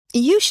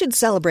You should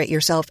celebrate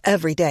yourself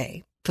every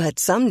day, but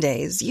some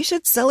days you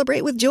should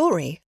celebrate with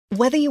jewelry.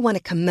 Whether you want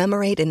to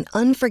commemorate an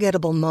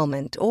unforgettable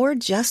moment or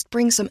just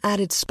bring some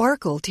added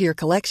sparkle to your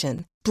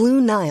collection,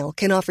 Blue Nile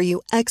can offer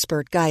you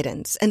expert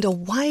guidance and a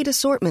wide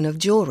assortment of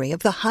jewelry of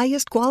the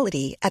highest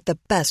quality at the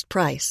best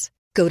price.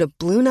 Go to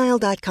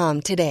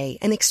BlueNile.com today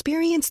and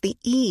experience the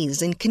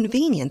ease and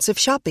convenience of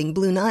shopping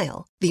Blue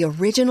Nile, the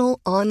original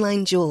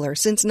online jeweler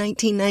since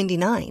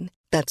 1999.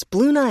 That's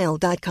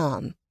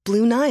BlueNile.com.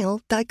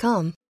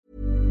 BlueNile.com.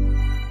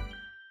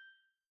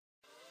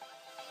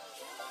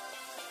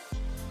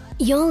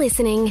 You're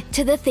listening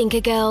to The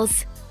Thinker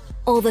Girls.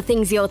 All the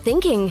things you're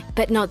thinking,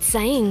 but not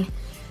saying.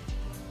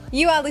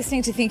 You are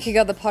listening to Thinker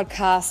Girl, the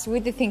podcast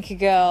with the Thinker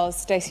Girls,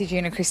 Stacey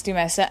June and Christy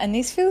Mercer, and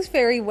this feels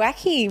very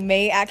wacky,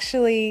 me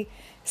actually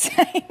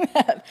saying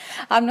that.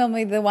 I'm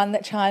normally the one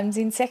that chimes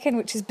in second,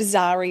 which is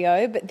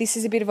bizarrio, but this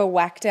is a bit of a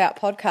whacked out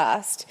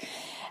podcast,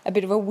 a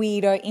bit of a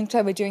weirdo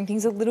intro. We're doing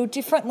things a little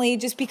differently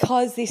just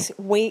because this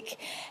week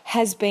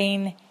has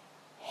been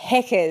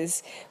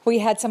heckers. We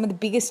had some of the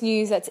biggest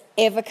news that's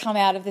ever come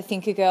out of the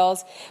Thinker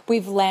Girls.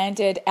 We've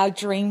landed our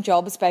dream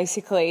jobs,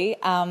 basically,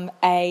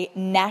 a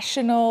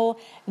national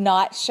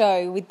night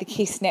show with the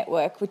KISS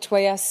Network, which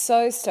we are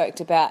so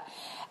stoked about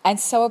and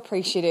so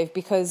appreciative,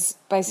 because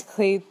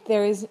basically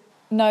there is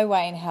no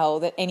way in hell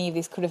that any of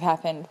this could have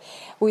happened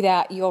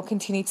without your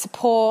continued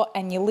support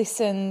and your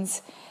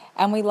listens,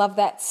 and we love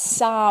that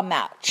so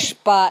much.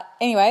 But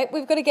anyway,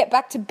 we've got to get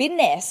back to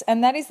business,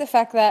 and that is the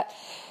fact that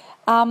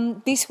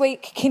this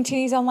week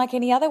continues on like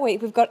any other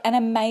week. We've got an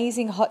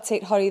amazing hot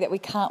seat hottie that we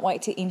can't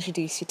wait to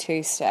introduce you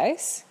to,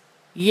 Stace.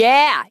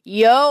 Yeah,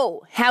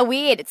 yo, how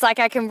weird. It's like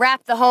I can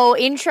rap the whole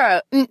intro.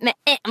 No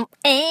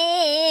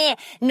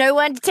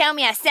one to tell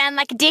me I sound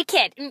like a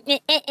dickhead.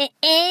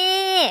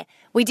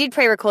 We did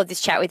pre-record this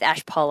chat with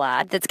Ash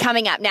Pollard that's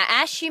coming up. Now,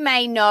 Ash, you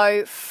may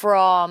know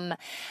from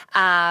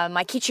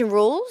My Kitchen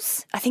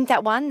Rules. I think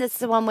that one, that's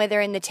the one where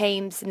they're in the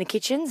teams in the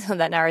kitchens.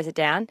 That narrows it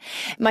down.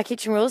 My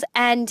Kitchen Rules.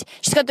 And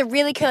she's got the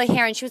really curly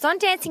hair, and she was on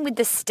Dancing with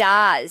the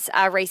Stars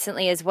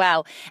recently as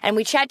well. And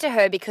we chat to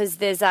her because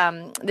there's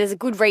a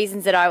good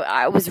reasons that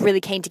I was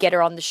really keen to get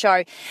her on the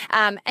show.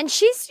 And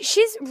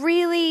she's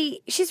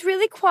really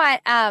quite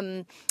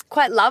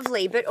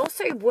lovely, but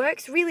also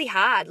works really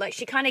hard. Like,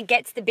 she kind of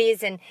gets the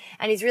biz and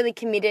is really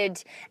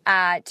committed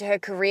to her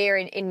career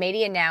in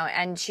media now,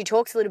 and she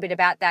talks a little bit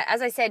about that. As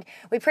I said,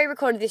 we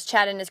pre-recorded this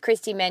chat, and as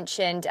Christy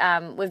mentioned,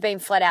 we've been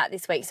flat out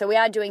this week, so we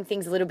are doing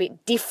things a little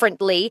bit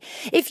differently.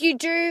 If you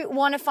do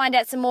want to find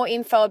out some more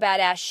info about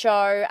our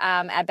show,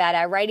 about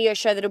our radio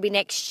show that'll be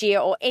next year,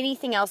 or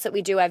anything else that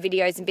we do, our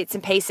videos and bits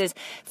and pieces,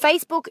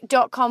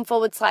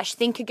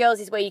 facebook.com/thinkergirls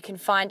is where you can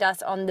find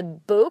us on the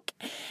book,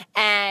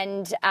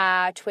 and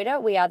Twitter,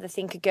 we are the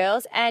Thinker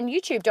Girls, and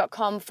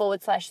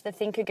youtube.com/the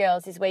Thinker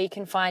Girls is where you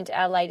can find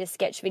our latest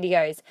sketch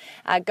videos.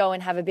 Go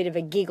and have a bit of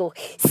a giggle.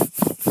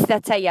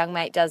 That's how young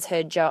mate does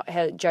her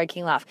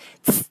joking laugh.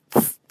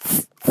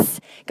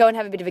 Go and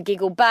have a bit of a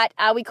giggle. But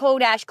we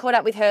called Ash, caught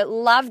up with her,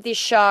 loved this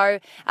show.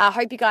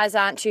 Hope you guys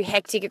aren't too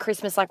hectic at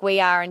Christmas like we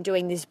are and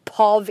doing this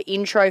POV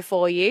intro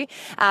for you.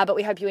 But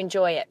we hope you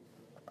enjoy it.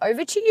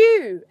 Over to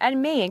you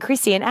and me and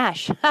Chrissy and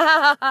Ash.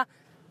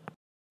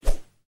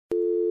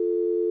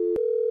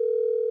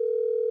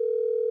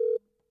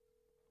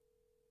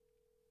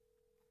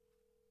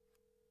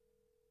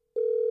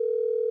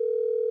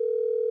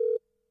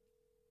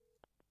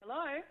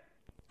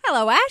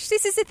 Hello, Ash.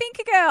 This is the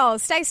Thinker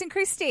Girls, Stace and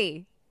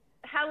Christy.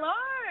 Hello.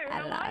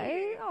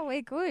 Hello. Oh,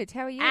 we're good.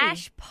 How are you?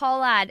 Ash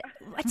Pollard,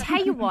 I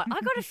tell you what, I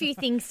got a few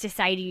things to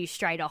say to you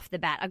straight off the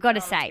bat. I got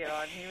to say.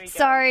 God, here we go.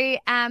 So,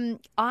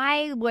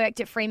 I worked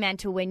at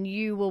Fremantle when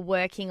you were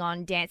working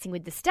on Dancing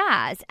with the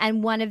Stars,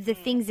 and one of the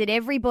things that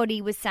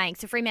everybody was saying,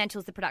 so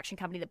Fremantle's the production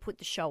company that put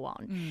the show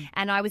on,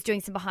 and I was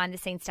doing some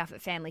behind-the-scenes stuff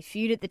at Family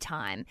Feud at the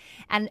time,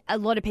 and a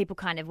lot of people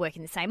kind of work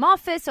in the same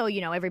office, or,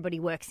 you know, everybody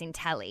works in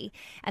tally,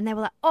 and they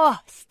were like, oh,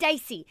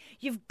 Stacey,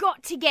 you've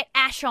got to get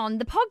Ash on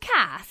the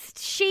podcast.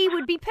 She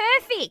would be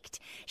perfect.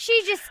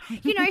 She just,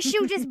 you know,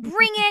 she'll just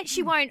bring it.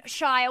 She won't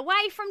shy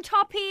away from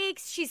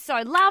topics. She's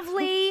so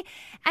lovely.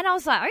 And I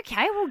was like,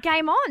 okay, well,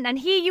 game on. And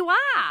here you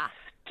are.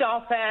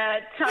 Stop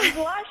it. I'm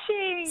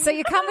blushing. So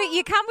you come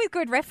with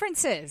good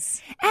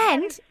references.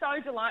 And It's so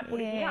delightful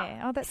to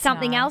hear. Oh, that's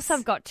something nice. else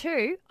I've got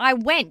too. I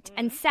went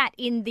and sat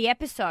in the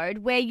episode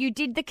where you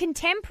did the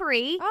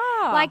contemporary,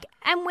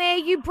 and where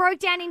you broke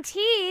down in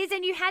tears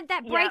and you had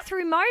that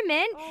breakthrough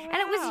moment, and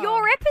it was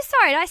your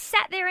episode. I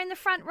sat there in the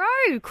front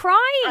row crying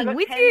I got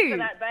with 10 you. for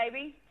that,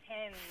 baby.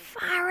 10.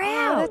 Far Oh,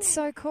 out. that's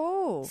so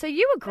cool. So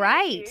you were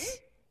great.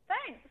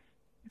 Thanks.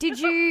 Did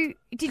you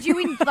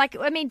like?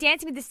 I mean,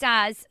 Dancing with the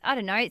Stars. I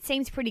don't know. It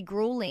seems pretty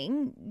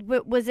grueling.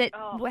 Was it?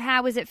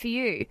 How was it for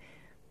you?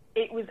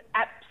 It was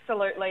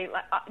absolutely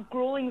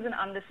grueling's an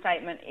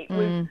understatement. It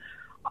was.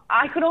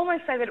 I could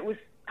almost say that it was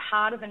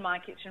harder than My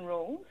Kitchen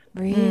Rules.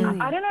 Really?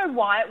 I don't know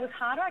why it was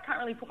harder. I can't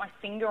really put my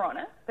finger on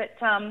it, but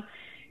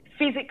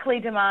physically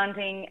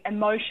demanding,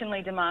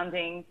 emotionally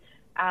demanding,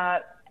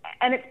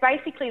 And it's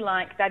basically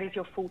like that is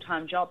your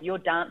full-time job. You're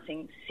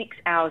dancing 6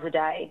 hours a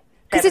day,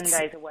 7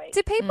 days a week.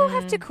 Do people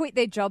have to quit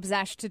their jobs,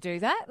 Ash, to do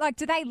that? Like,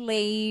 do they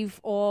leave,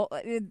 or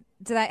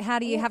how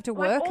do you have to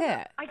work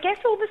it? I guess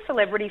all the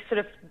celebrities sort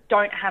of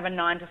don't have a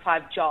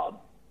 9-to-5 job.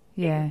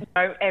 Yeah. You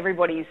know,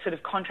 everybody's sort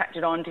of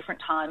contracted on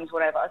different times,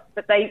 whatever.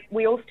 But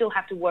we all still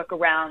have to work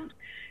around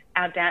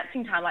our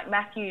dancing time. Like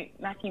Matthew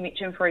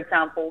Mitchum, for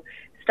example,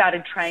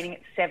 started training at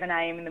 7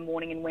 a.m. in the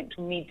morning and went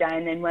to midday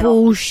and then went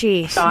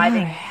Bullshit. off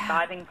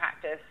diving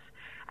practice.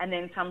 And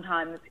then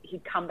sometimes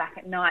he'd come back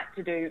at night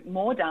to do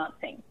more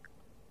dancing.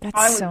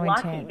 I was so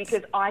lucky intense.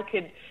 because I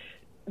could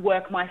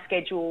work my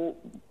schedule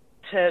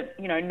to,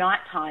 night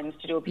times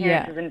to do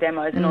appearances and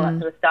demos and all that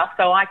sort of stuff.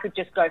 So I could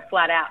just go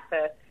flat out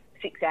for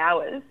 6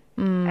 hours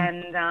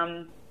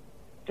and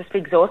just be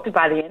exhausted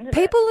by the end of it.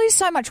 People lose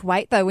so much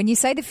weight, though. When you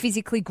say the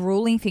physically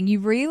grueling thing, you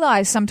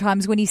realise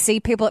sometimes when you see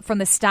people from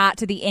the start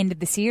to the end of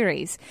the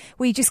series,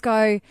 where you just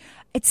go,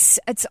 it's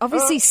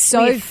obviously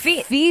so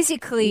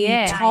physically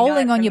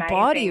tolling on your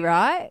body,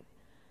 right?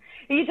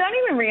 You don't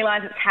even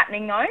realise it's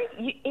happening, though.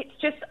 It's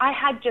just, I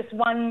had just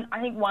one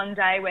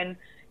day when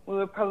we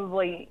were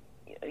probably,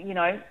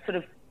 sort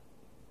of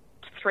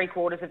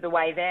 3/4 of the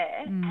way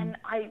there, and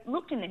I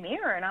looked in the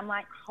mirror and I'm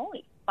like,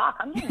 holy fuck,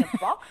 I'm getting a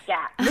box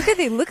gap. Look at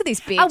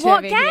this bitch A what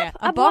over gap? here.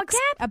 A what gap?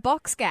 A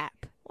box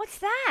gap. What's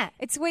that?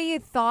 It's where your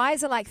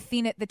thighs are like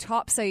thin at the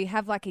top, so you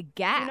have like a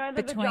gap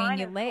the between your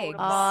vagina's legs.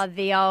 called Oh,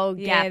 the old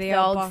gap, the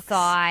old box.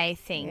 thigh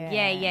thing.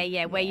 Yeah.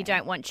 Yeah. Where you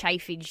don't want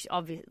chafage,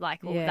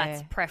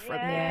 that's preferable.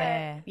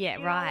 Yeah. But yeah, You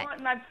know right. what?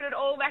 And I put it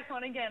all back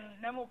on again.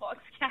 No more box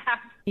gap.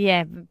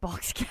 Yeah,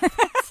 box gaps.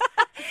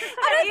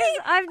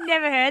 I've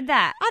never heard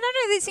that. I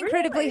don't know. It's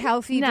incredibly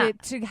healthy No.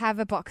 to have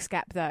a box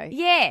gap, though.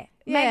 Yeah.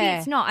 Maybe Yeah.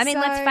 it's not. I mean,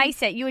 let's So-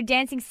 face it. You were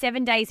dancing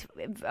 7 days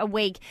a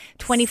week,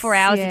 24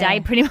 hours a Yeah. day,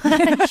 pretty much.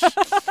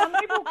 Some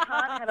people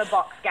can't have a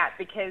box gap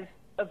because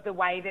of the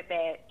way that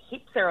their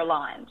hips are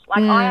aligned.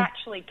 Like, I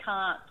actually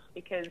can't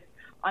because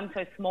I'm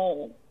so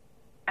small.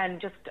 And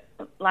just,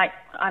 like,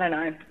 I don't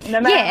know.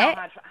 No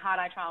matter how hard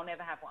I try, I'll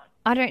never have one.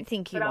 I don't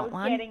think you But I want was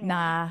one. getting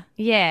Nah.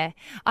 Yeah,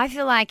 I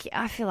feel like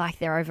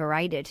they're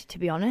overrated. To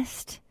be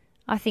honest,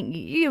 I think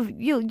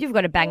you've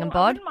got a bang and I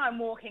bod. wouldn't mind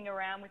walking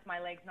around with my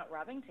legs not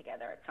rubbing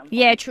together at some point.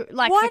 Yeah, true.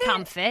 Like for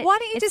comfort. Why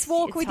don't you It's- just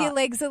walk it's with your hot.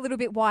 legs a little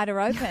bit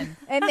wider open?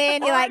 And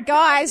then you're like,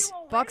 guys,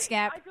 box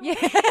gap. Yeah.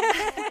 tells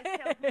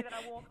me that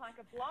I walk like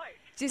a bloke.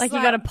 Just Like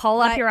you got to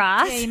pole up your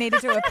ass. Yeah, you need to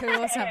do a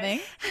poo or something.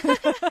 Oh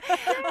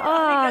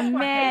That's why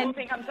man. people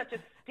think I'm such a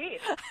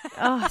stiff.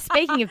 Oh,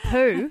 speaking of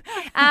poo,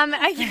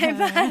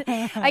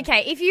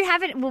 okay. If you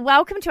haven't,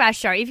 welcome to our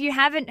show. If you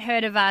haven't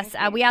heard of us,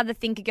 we are the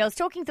Thinker Girls,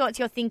 talking thoughts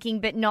you're thinking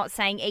but not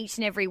saying each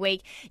and every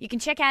week. You can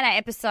check out our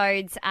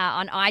episodes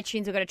on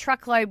iTunes. We've got a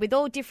truckload with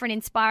all different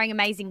inspiring,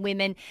 amazing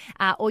women,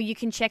 or you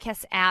can check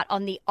us out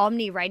on the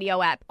Omni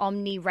Radio app,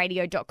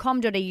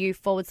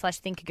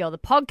 omniradio.com.au/Thinker Girl, the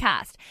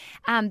podcast.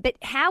 But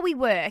how we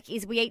work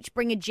is we each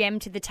bring a gem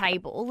to the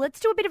table. Let's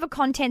do a bit of a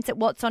contents at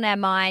what's on our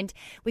mind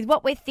with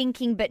what we're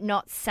thinking but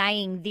not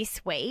saying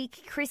this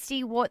week.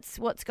 Christy, what's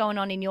going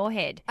on in your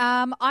head?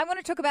 I want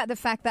to talk about the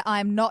fact that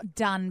I'm not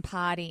done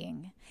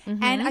partying.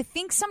 And I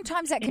think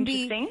sometimes that can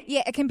be, Interesting.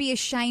 it can be a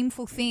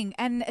shameful thing.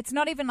 And it's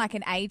not even like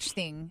an age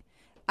thing.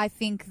 I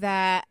think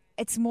that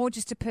it's more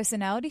just a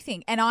personality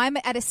thing. And I'm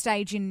at a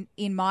stage in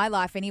my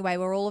life anyway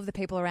where all of the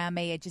people around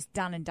me are just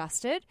done and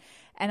dusted.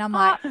 And I'm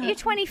like, You're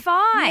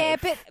 25. yeah,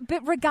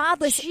 but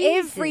regardless,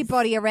 Jesus.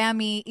 everybody around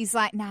me is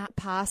like, nah,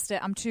 past it.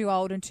 I'm too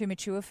old and too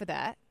mature for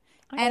that.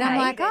 And I'm Okay.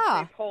 like,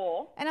 They're too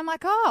poor.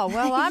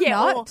 well, I'm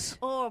not.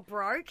 Or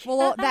broke.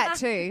 Well, that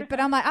too. But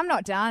I'm like, I'm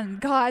not done.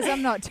 Guys,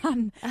 I'm not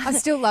done. I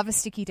still love a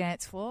sticky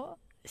dance floor.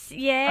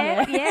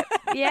 Yeah,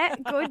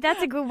 good.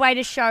 That's a good way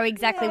to show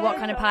exactly what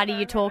kind of party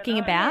you're talking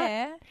about.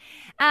 Yeah.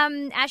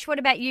 Ash, what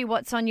about you?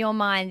 What's on your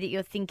mind that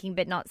you're thinking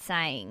but not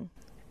saying?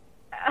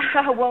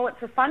 Well,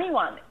 it's a funny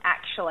one,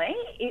 actually.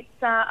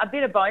 It's a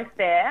bit of both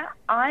there.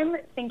 I'm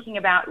thinking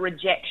about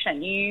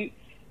rejection.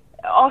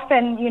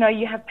 Often,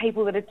 you have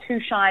people that are too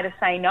shy to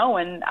say no,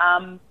 and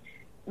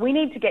we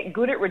need to get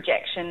good at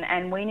rejection,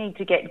 and we need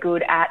to get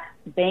good at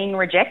being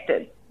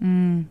rejected.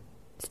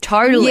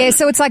 Totally. Yeah,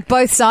 so it's like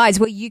both sides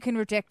where you can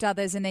reject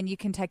others and then you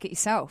can take it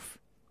yourself.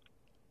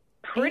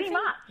 Pretty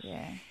much.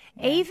 Yeah.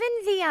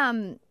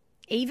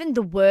 Even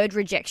the word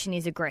rejection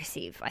is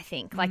aggressive, I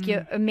think. Like your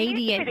It is a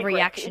immediate bit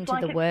reaction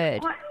aggressive. to the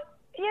It's word.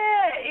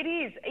 Yeah, it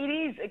is. It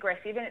is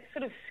aggressive, and it's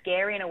sort of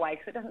scary in a way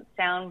because it doesn't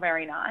sound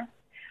very nice.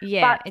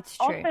 Yeah, But it's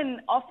true.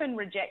 often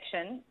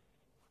rejection,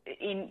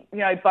 in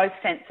both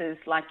senses,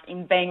 like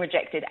in being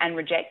rejected and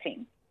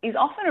rejecting, is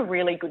often a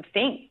really good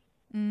thing.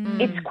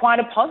 It's quite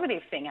a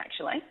positive thing,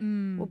 actually.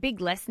 Well, big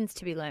lessons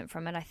to be learnt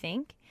from it, I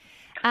think.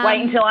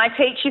 Wait until I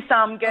teach you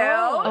some,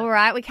 girl. All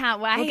right, we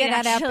can't wait. We'll get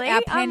out actually.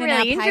 our pen I'm and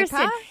really our interested.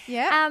 paper.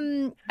 Yeah.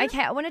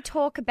 Okay, I want to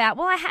talk about.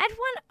 Well, I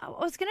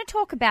was going to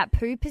talk about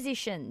poo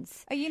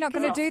positions. Are you not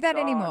going to do that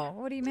anymore?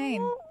 What do you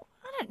mean? Well,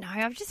 I don't know.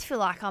 I just feel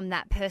like I'm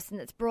that person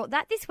that's brought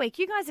that this week.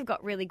 You guys have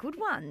got really good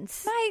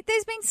ones. Mate,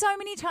 there's been so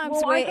many times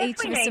Well, I where guess each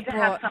we of us need have to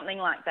brought... have something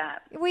like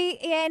that.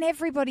 And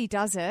everybody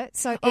does it.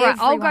 So All right,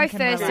 I'll everyone go can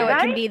first so relate. it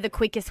can be the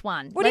quickest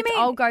one. What do you mean?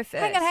 I'll go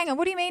first. Hang on.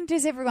 What do you mean,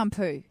 does everyone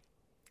poo?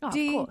 Oh, Do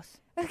you- of course.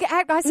 Okay,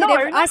 I said No,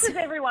 every- I not said- does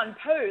everyone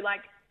poo.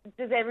 Like,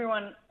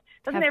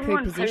 doesn't Have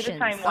everyone poo poo the positions.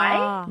 same way?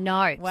 Oh.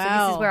 No. So this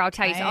Well, is where I'll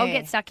tell you. So I'll hey.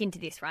 get stuck into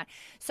this, right?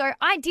 So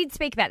I did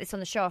speak about this on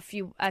the show a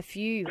few I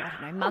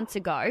don't know, months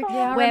ago,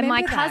 Yeah, I where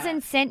my remember cousin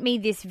that. sent me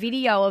this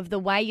video of the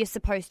way you're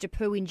supposed to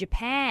poo in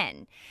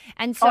Japan.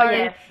 And so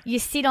yes. you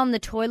sit on the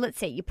toilet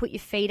seat, you put your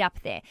feet up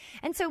there.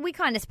 And so we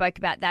kind of spoke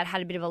about that,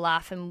 had a bit of a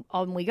laugh, and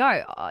on we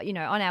go, on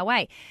our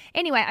way.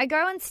 Anyway, I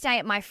go and stay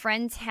at my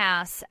friend's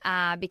house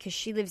because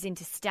she lives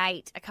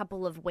interstate a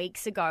couple of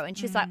weeks ago, and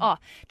she's like,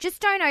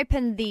 just don't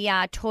open the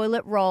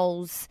toilet rolls.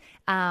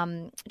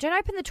 Don't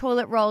open the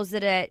toilet rolls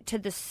that are to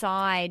the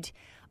side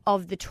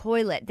of the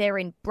toilet. They're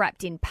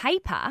wrapped in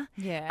paper.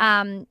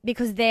 Yeah.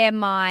 Because they're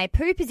my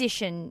poo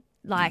position.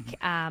 Like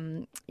I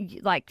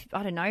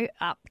don't know,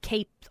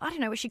 keep. I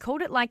don't know what she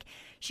called it. Like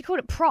she called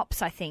it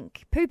props. I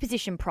think poo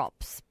position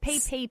props.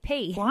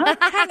 PPP.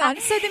 What? Hang on.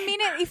 So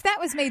if that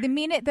was me, the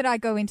minute that I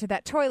go into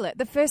that toilet,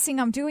 the first thing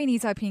I'm doing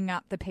is opening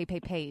up the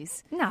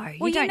PPPs. No, you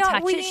Will don't not-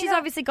 touch will it. you She's not-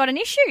 obviously got an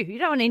issue. You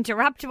don't want to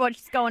interrupt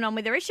what's going on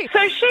with her issue. So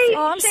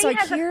I'm she so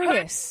has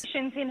curious. a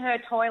positions in her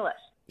toilet.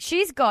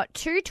 She's got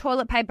 2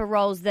 toilet paper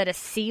rolls that are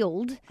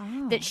sealed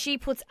that she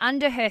puts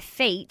under her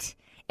feet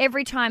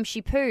every time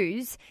she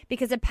poos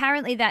because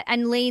apparently that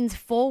and leans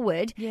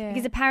forward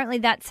because apparently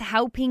that's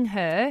helping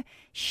her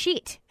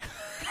shit.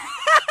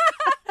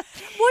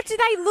 What do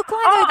they look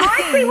like? Oh, though, the I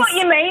see things? what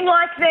you mean.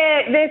 Like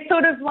they're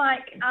sort of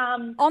like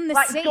On the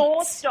like seats.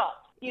 door stops.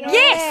 You know?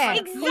 Yes,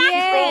 Like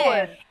exactly.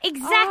 forward.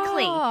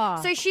 Exactly. Oh.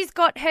 So she's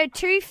got her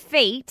 2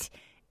 feet.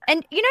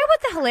 And you know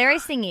what the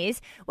hilarious thing is?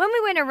 When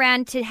we went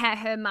around to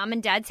her mum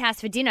and dad's house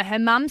for dinner, her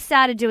mum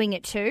started doing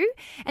it too.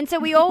 And so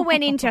we all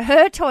went into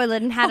her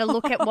toilet and had a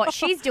look at what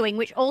she's doing,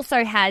 which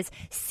also has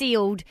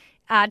sealed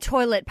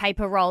toilet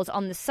paper rolls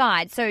on the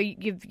side. So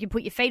you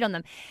put your feet on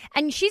them.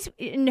 And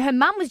her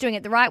mum was doing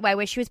it the right way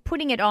where she was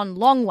putting it on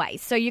long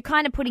ways. So you're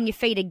kind of putting your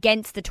feet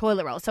against the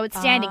toilet roll. So it's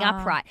standing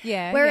upright.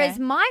 yeah, Whereas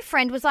yeah. my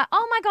friend was like,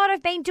 oh my God,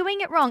 I've been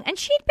doing it wrong. And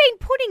she'd been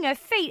putting her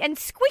feet and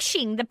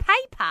squishing the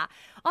paper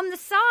on the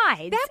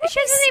sides. She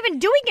wasn't even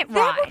doing it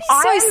right. would be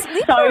I'm so so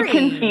slippery.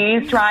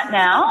 confused right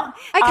now.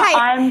 Okay.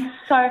 I'm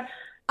so.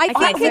 I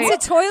think so-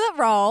 it's a toilet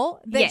roll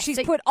that Yeah, she's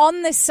so- put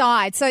on the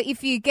side. So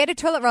if you get a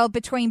toilet roll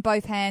between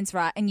both hands,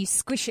 right, and you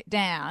squish it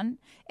down,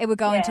 it would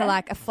go into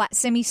like a flat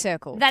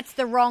semicircle. That's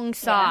the wrong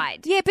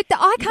side. Yeah, but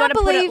I You've got can't to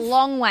put believe... it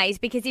long ways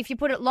because if you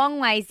put it long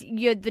ways,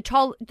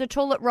 the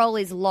toilet roll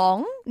is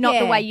long, not the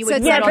Yeah, way you so would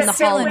it's put like it on a the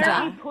cylinder. Where are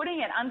Hollander. you putting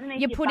it underneath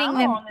You're your putting bum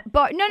them. or on the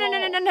No,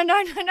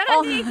 floor? not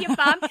underneath your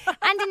bum.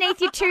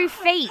 Underneath your 2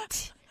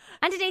 feet.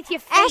 Underneath your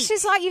feet. Ash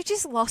is like, you've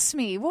just lost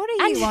me. What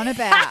are you on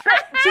about?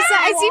 She's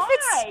like, as if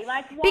it's... Why?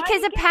 Like, why because are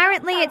you getting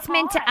apparently up it's so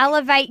meant to high?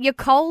 elevate your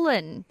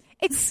colon.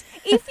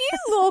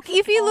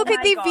 If you look Oh at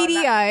my the God,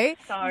 video,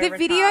 that's so the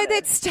video retarded.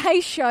 that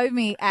Stay showed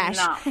me, Ash,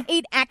 No.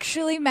 it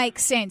actually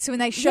makes sense. When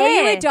they show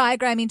you Yeah. a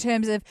diagram in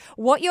terms of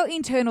what your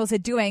internals are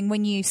doing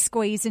when you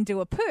squeeze and do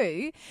a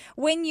poo,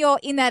 when you're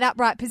in that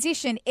upright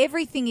position,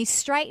 everything is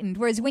straightened.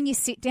 Whereas when you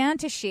sit down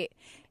to shit,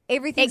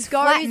 everything's It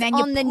goes flat and on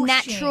you're the pushing.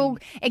 natural.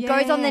 It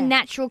goes on the Yeah.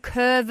 natural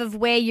curve of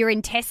where your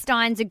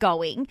intestines are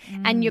going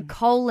and your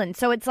colon.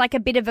 So it's like a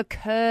bit of a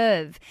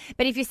curve.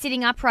 But if you're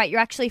sitting upright, you're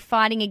actually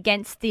fighting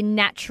against the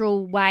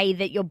natural way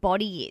that your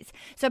body is.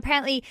 So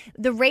apparently,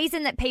 the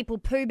reason that people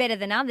poo better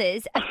than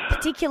others,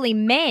 particularly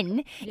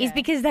men, is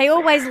because they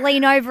always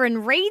lean over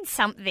and read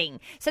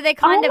something. So they're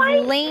kind Oh my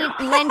of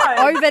lent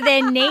over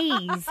their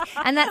knees,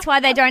 and that's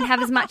why they don't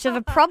have as much of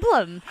a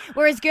problem.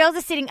 Whereas girls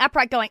are sitting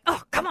upright, going,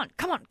 "Oh, come on."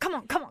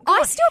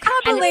 I still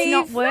can't and believe...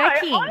 it's not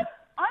working. No,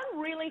 I'm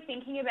really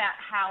thinking about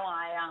how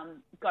I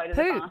go to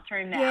Poo. the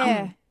bathroom now.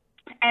 Yeah.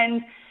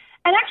 And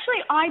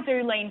actually, I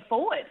do lean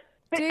forward.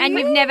 But Do And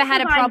you've never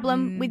had a because I-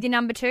 problem with your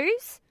number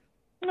 2s?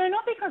 No,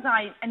 not because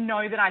I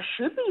know that I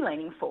should be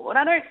leaning forward.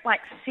 I don't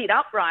sit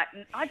upright,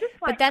 and I just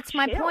But that's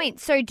my chill.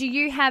 point. So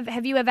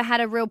have you ever had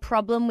a real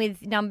problem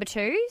with number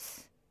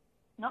 2s?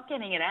 Not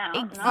getting it out.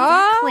 no. Exactly.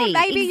 Oh,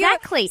 maybe you're-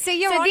 exactly.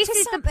 see, you're so this onto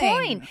is something. the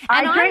point. I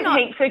And I'm drink not.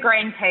 heaps of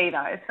green tea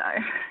though, so.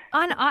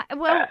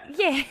 Well,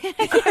 yeah.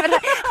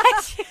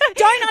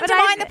 Don't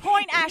undermine the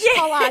point, Ash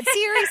Pollard.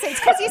 Seriously, it's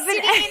because you're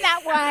sitting in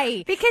that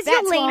way. Because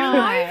That's you're leaning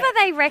why. over,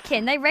 they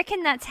reckon. They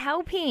reckon that's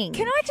helping.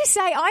 Can I just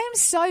say, I am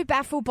so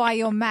baffled by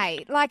your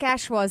mate. Like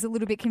Ash was, a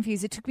little bit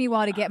confused. It took me a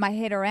while to get my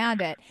head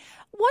around it.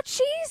 What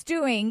she's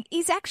doing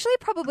is actually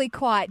probably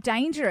quite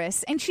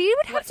dangerous, and she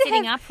would have What, to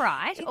sitting have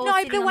upright? Or no,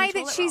 sitting the on way the that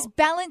toilet she's roll?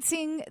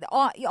 balancing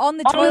on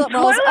the On toilet the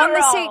rolls toilet on the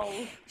rolls.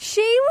 seat.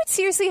 She would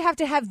seriously have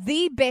to have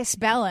the best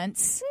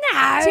balance.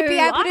 No, to be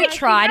able I to-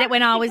 tried it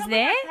when I You was probably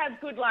there. have to have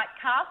good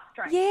calf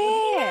strength.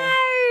 Yeah.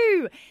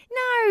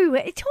 No.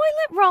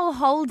 Toilet roll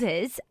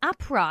holders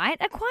upright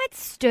are quite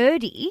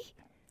sturdy.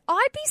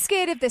 I'd be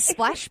scared of the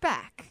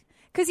splashback.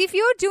 Because if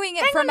you're doing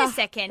it Hang from on a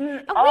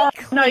second. Are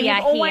we clear No,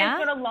 you've always here?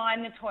 got to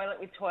line the toilet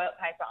with toilet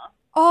paper.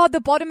 Oh,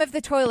 the bottom of the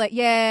toilet.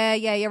 Yeah,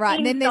 you're right.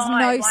 And then there's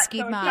no Inside, skid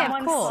so if marks. Yeah, of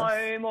someone's course.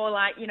 home or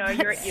like, you know,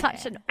 you're That's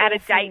such an at a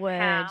awful date's word.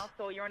 house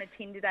or you're on a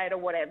Tinder date or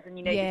whatever and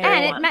you need Yeah. to do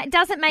And one. it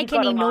doesn't make You've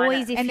any got to line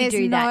noise it. if and you there's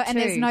do no that and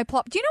too. there's no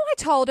plop. Do you know I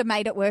told a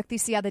mate at work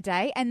this the other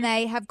day, and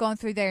they have gone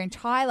through their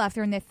entire life.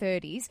 They're in their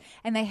 30s,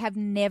 and they have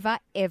never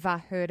ever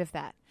heard of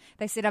that.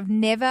 They said, "I've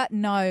never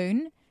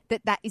known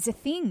that is a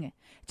thing."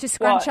 To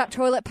scrunch up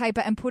toilet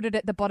paper and put it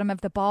at the bottom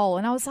of the bowl.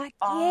 And I was like,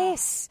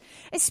 yes,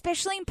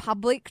 especially in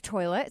public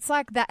toilets,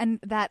 like that and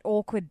that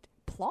awkward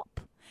plop,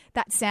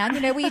 that sound, you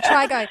know, where you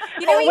try go,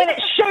 you know, when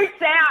it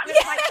shoots out.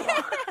 It's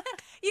like,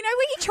 you know,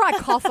 when you try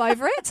cough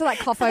over it, to like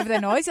cough over the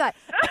noise, you're like,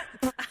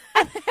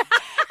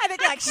 and then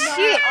you're like, shit.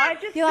 No, I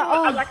just You're do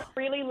like, like a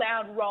really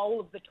loud roll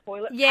of the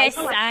toilet Yes,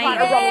 paper. Like, same. trying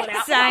to roll it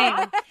out.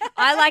 Same.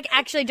 I like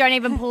actually don't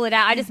even pull it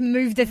out. I just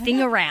move the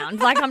thing around.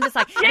 Like I'm just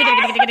like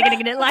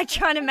like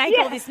trying to make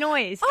all this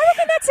noise. I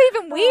reckon that's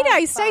even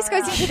weirder. Stace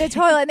goes into the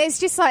toilet and there's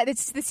just like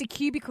there's a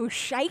cubicle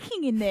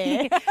shaking in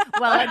there.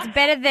 Well, it's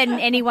better than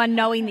anyone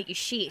knowing that you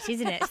shit,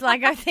 isn't it? It's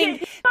like I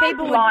think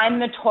people would, Line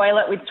the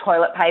toilet with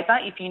toilet paper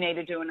if you need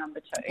to do a number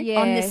 2. Yes.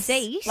 on the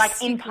seat,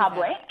 Like in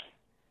public.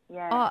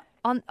 Yeah.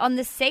 on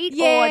the seat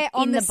Yeah, or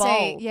on in the bowl.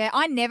 seat. Yeah,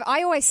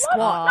 I always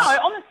squat.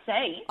 No, on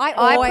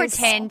the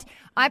seat.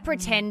 I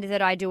pretend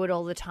that I do it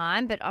all the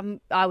time, but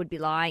I would be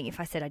lying if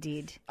I said I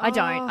did. I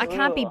don't. I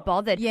can't be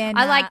bothered. Yeah,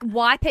 I nah. like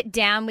wipe it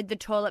down with the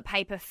toilet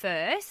paper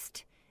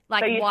first.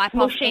 Like So you're wipe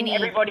off smushing any.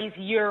 everybody's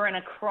urine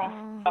across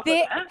top of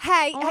There- it.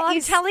 hey, Oh, I'm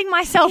is- telling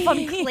myself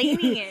I'm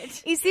cleaning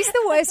it. Is this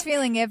the worst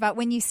feeling ever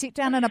when you sit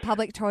down in a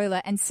public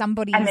toilet and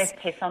somebody And there's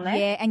piss on there?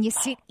 Yeah, and you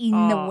sit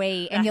in the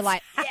wee and you're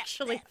like,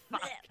 Actually,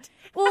 fucked.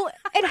 well,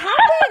 it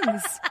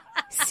happens.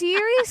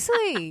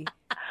 Seriously.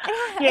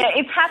 Yeah,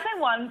 it's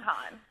happened one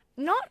time.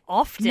 Not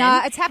often.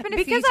 No, it's happened a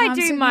few because I times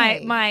do with my,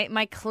 me.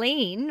 my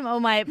clean or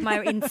my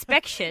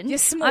inspection. Your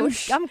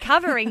smush. I'm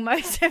covering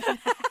most of that.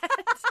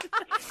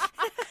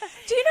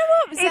 Do you know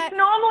what was that?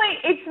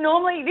 It's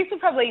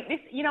normally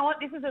you know what,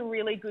 this is a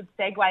really good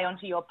segue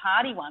onto your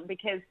party one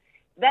because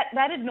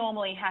that'd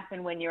normally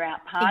happen when you're out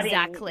partying.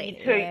 Exactly.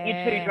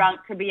 You're too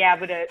drunk to be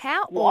able to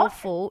How what?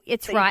 awful.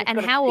 It's So you've right. just And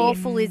gotta how sit.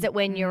 awful is it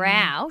when you're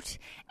out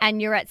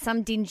and you're at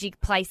some dingy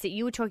place that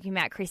you were talking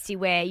about, Christy,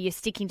 where you're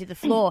sticking to the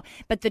floor,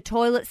 but the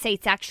toilet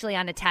seat's actually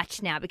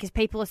unattached now because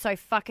people are so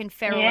fucking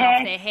feral and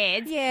off their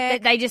heads Yeah.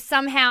 that they just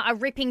somehow are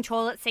ripping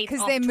toilet seats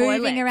Because off they're toilets.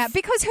 moving around.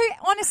 Because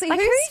honestly, Like,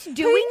 who's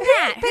doing who-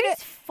 that? But,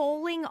 Who's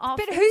falling off?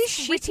 but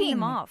who's ripping shitting?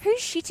 them off? Who's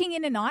shitting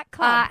in a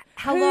nightclub?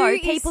 Hello, Who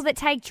is- people that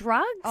take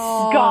drugs?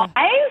 Oh, Guys,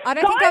 I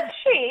don't think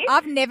shit.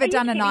 I've never Are you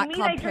done a kidding me?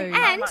 nightclub They drink poo.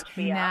 so And- much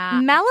beer. Nah.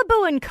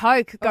 Malibu and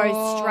Coke goes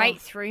Oh.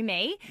 straight through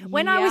me.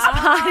 When I was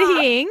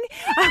partying,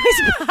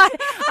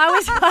 I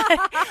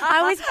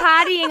was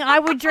partying. I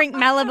would drink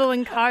Malibu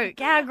and Coke.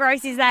 How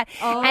gross is that?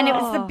 And it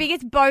was the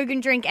biggest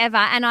bogan drink ever.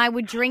 And I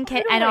would drink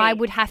it, and I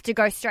would have to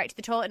go straight to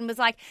the toilet. And was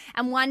like,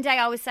 and one day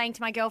I was saying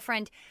to my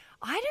girlfriend,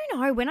 I don't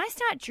know, when I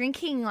start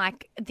drinking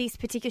like this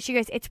particular, she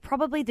goes, it's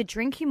probably the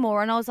drinking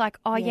more. And I was like,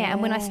 oh yeah.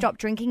 And when I stopped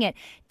drinking it,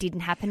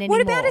 didn't happen anymore.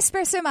 What about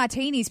espresso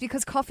martinis?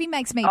 Because coffee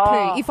makes me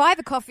poo. If I have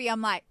a coffee,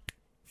 I'm like,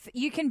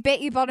 you can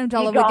bet your bottom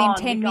dollar You're within gone,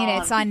 10 you're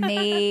minutes gone. I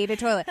need a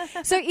toilet.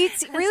 So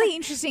it's really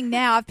interesting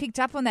now. I've picked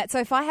up on that. So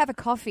if I have a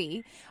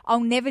coffee, I'll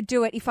never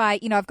do it if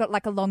I've got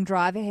like a long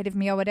drive ahead of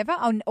me or whatever.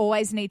 I'll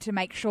always need to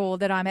make sure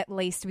that I'm at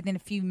least within a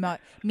few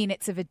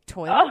minutes of a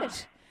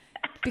toilet.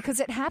 Because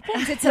it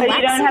happens. It's a So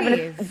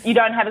laxative. you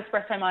don't have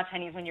espresso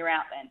martinis when you're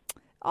out then?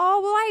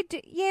 Oh, well, I do.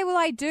 Yeah, well,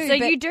 I do. So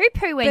but- you do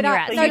poo when but you're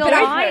I- out. So no, you're but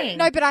I- lying.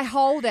 No, but I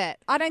hold it.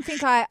 I don't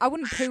think I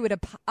wouldn't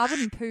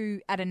poo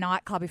at a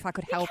nightclub if I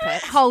could help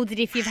it. Hold it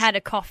if you've had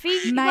a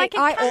coffee. Mate, like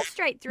it comes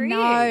straight through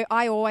no, you.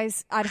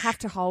 I'd have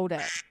to hold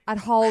it. I'd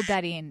hold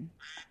that in.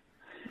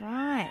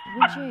 Right,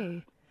 would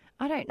you?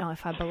 I don't know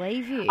if I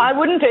believe you. I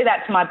wouldn't do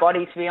that to my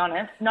body, to be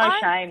honest. No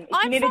shame. If you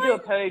I'm need to do a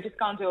fine. poo, just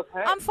go and do a poo.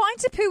 I'm fine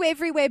to poo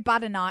everywhere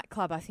but a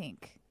nightclub, I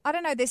think. I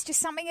don't know. There's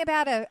just something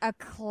about a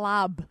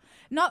club.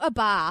 Not a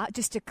bar,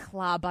 just a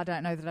club. I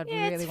don't know that I'd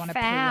really it's want to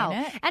foul. poo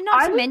in it. And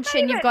not I to would mention, say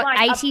you've that, got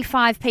like,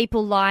 85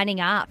 people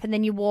lining up, and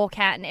then you walk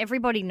out, and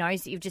everybody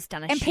knows that you've just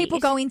done a And shit. people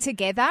go in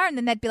together and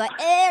then they'd be like,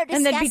 "Oh,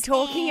 and they'd be disgusting."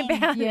 talking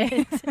about Yeah.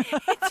 it. It's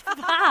fucked.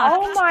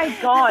 Oh my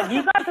God,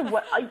 you guys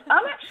are.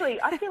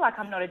 I feel like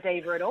I'm not a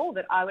diva at all.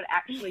 That I would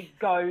actually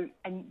go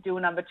and do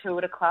a number 2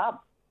 at a club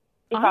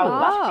if I was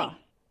lusting.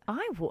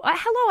 I will.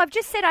 Hello, I've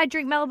just said I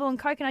drink Malibu and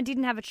Coke, and I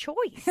didn't have a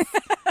choice.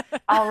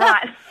 All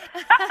right.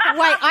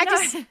 Wait,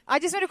 I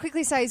just want to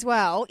quickly say as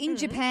well, in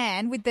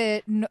Japan,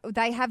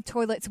 they have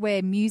toilets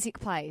where music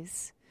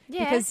plays.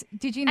 Yeah. Because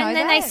did you know and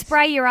then that? they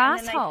spray your And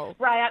then they asshole.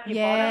 spray up your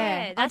Yeah.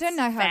 bottom. I that's don't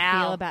know how I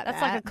foul. feel about that's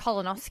that. like a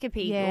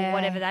colonoscopy Yeah. or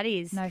whatever that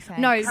is. No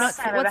thanks. No, Can't not,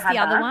 say I've what's ever the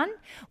had other that. one?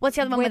 What's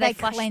the other one where they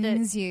flush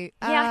cleanse you.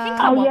 Yeah, I think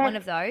I Oh, want yes. one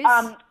of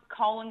those.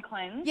 Colon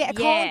cleanse. Yeah,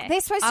 Yeah,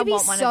 they're supposed I to be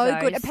want one of so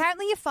good. those.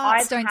 Apparently your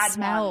farts I've don't had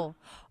smell. one.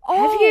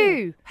 Oh, Have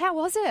you? How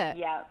was it?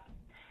 Yeah.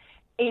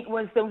 It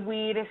was the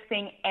weirdest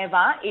thing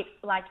ever. It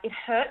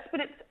hurts, but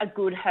it's a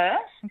good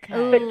hurt. Okay.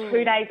 But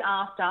 2 days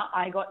after,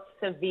 I got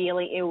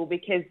severely ill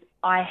because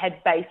I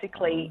had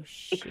basically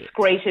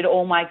excreted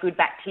all my good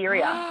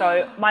bacteria.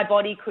 So my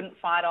body couldn't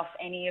fight off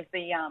any of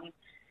the,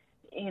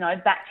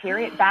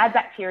 bad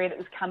bacteria that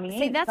was coming in.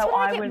 See, that's what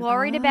I get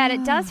worried about.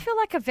 It does feel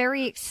like a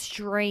very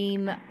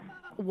extreme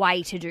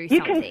way to do you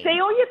something. You can see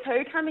all your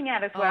poo coming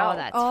out as well. Oh,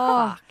 that's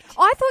fucked.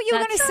 I thought you were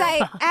going to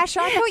say, Ash,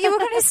 I thought you were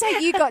going to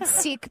say you got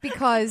sick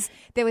because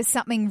there was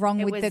something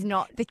wrong with the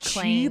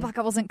tube, like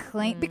I wasn't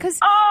clean. Because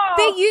that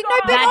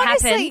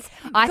honestly,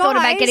 happens. I thought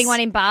about getting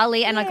one in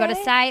Bali, and I got to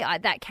say,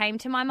 that came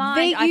to my mind.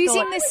 They're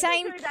using the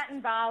same. Do that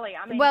in Bali.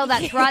 I mean, well,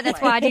 that's right.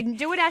 That's why I didn't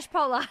do it, Ash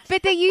Pollard.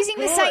 But they're using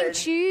the same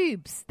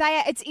tubes.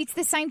 It's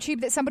the same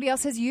tube that somebody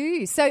else has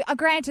used. So,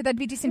 granted, they'd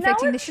be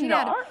disinfecting the shit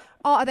out of.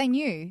 Oh, are they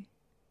new?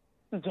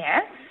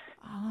 Yes.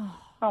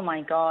 Oh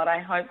my God! I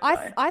hope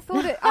so. I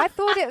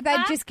thought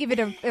they'd just give it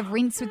a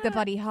rinse with the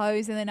bloody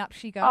hose and then up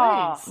she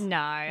goes. No.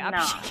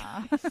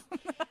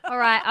 All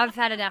right, I've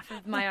had enough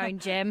of my own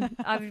gem.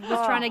 I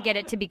was trying to get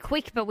it to be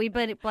quick, but we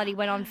bloody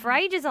went on for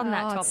ages on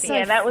that topic.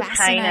 So that was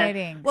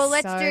fascinating. Well,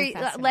 let's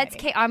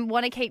keep. I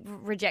want to keep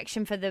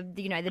rejection for the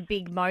the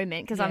big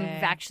moment because I'm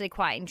actually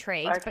quite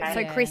intrigued. Okay. But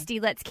so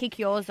Christy, let's kick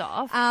yours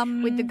off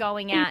with the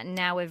going out, and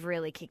now we've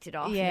really kicked it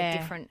off in a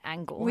different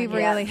angle. We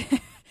really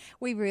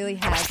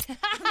have.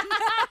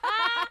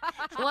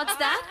 What's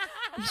that?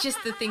 It's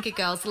just the Thinker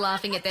Girls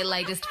laughing at their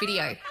latest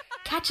video.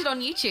 Catch it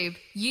on YouTube,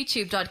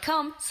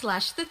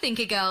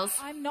 youtube.com/thethinkergirls.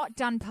 I'm not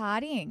done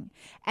partying.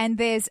 And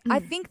I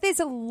think there's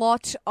a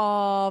lot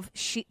of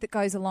shit that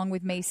goes along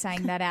with me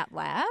saying that out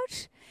loud.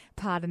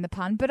 Pardon the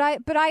pun. But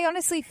I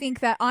honestly think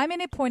that I'm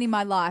in a point in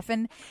my life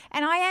and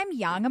I am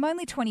young. I'm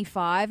only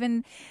 25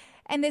 and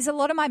there's a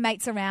lot of my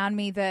mates around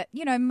me that,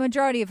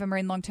 majority of them are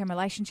in long-term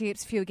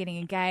relationships, few are getting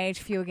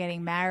engaged, few are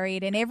getting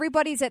married, and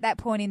everybody's at that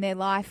point in their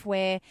life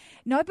where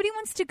nobody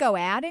wants to go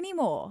out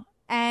anymore.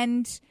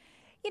 And,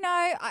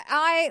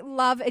 I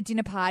love a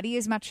dinner party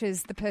as much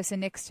as the person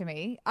next to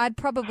me. I'd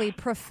probably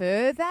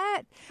prefer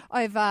that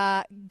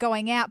over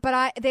going out,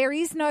 but there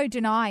is no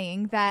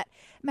denying that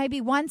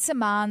maybe once a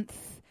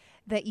month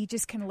that you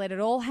just can let it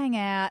all hang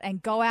out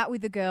and go out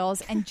with the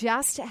girls and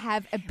just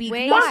have a big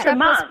night. Once a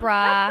month. That's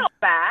not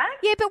bad.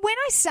 Yeah, but when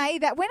I say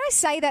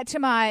that to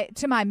my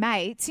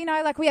mates,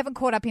 like we haven't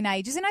caught up in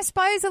ages, and I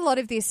suppose a lot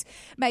of this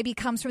maybe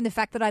comes from the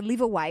fact that I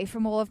live away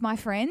from all of my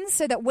friends,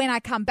 so that when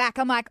I come back,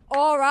 I'm like,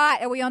 all right,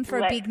 are we on for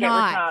a big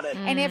night? Retarded.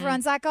 And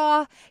everyone's like,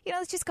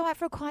 let's just go out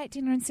for a quiet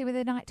dinner and see where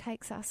the night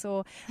takes us,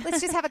 or let's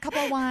just have a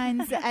couple of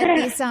wines at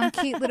this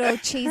cute little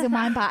cheese and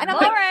wine bar. And I'm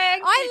like,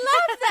 I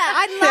love that.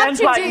 I love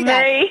to do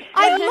that.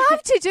 I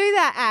love to do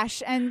that,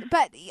 Ash.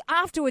 But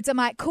afterwards, I'm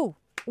like, cool.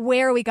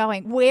 Where are we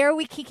going? Where are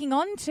we kicking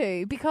on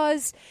to?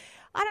 Because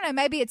I don't know,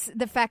 maybe it's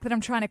the fact that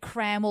I'm trying to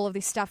cram all of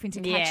this stuff into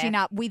catching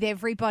up with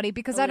everybody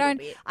because I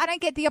don't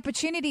get the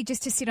opportunity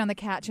just to sit on the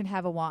couch and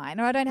have a wine,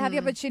 or I don't have the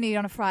opportunity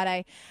on a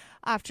Friday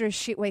after a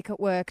shit week at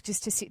work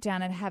just to sit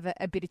down and have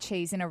a bit of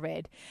cheese and a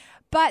red.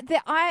 But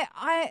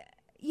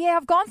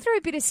I've gone through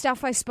a bit of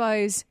stuff, I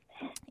suppose,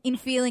 in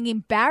feeling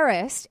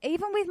embarrassed,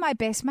 even with my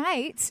best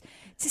mates,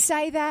 to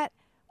say that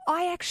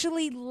I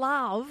actually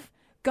love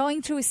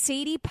going to a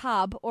seedy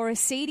pub or a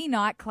seedy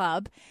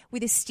nightclub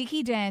with a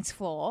sticky dance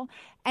floor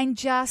and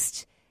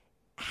just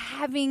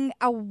having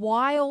a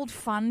wild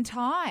fun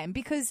time,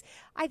 because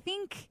I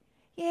think,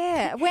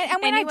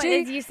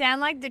 you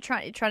sound like they're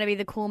trying to be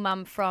the cool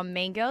mum from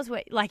Mean Girls,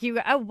 where, like, you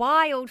a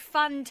wild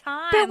fun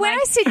time. But when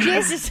I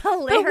suggest, it's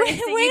hilarious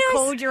that you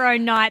called your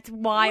own nights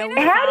wild.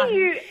 How do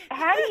you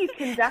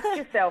conduct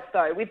yourself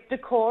though, with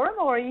decorum,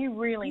 or are you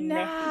really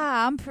messy?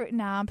 I'm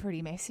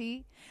pretty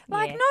messy.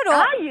 Like,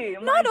 Are you?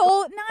 Not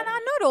all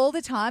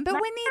the time. But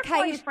when the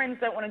occasion, your friends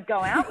don't want to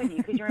go out with you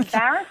because you're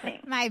embarrassing.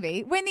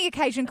 Maybe when the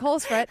occasion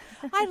calls for it,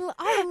 I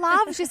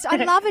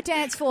love a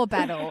dance floor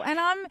battle, and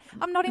I'm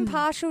not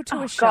impartial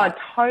to a shot.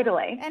 God,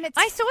 totally. And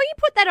I saw you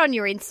put that on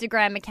your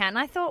Instagram account, and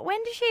I thought,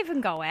 when does she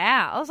even go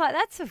out? I was like,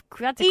 that's a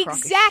crock of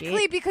exactly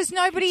shit. Because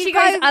nobody. She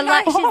goes.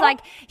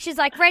 She's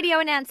like radio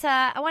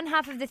announcer, one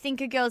half of the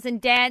Thinker Girls, and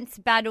dance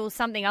battle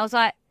something. I was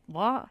like,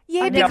 what?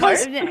 Yeah,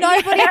 because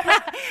nobody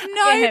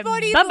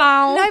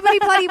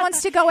bloody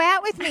wants to go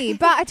out with me.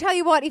 But I tell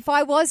you what, if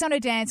I was on a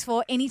dance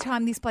floor any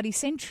time this bloody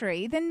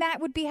century, then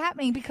that would be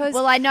happening. Because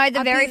I know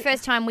the very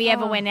first time we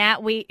ever went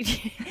out,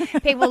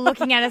 people were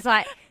looking at us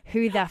like,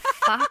 who the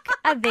fuck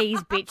are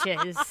these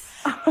bitches?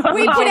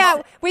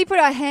 We put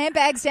our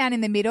handbags down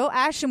in the middle,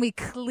 Ash, and we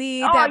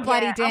cleared that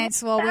bloody dance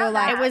floor. We were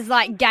like, it was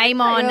like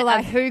game on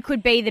of who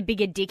could be the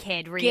bigger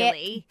dickhead,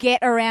 really. Get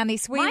around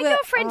this. My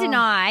girlfriend and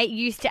I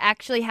used to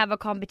actually have a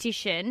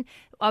competition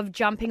of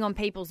jumping on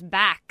people's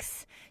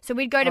backs. So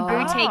we'd go to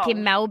Boutique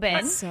in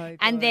Melbourne,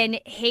 and then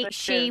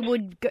she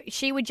would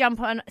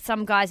jump on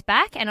some guy's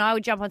back, and I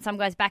would jump on some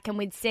guy's back, and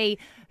we'd see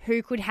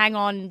who could hang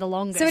on the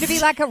longest. So it'd be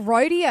like a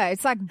rodeo.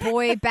 It's like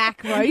boy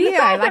back rodeo,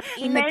 like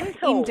in the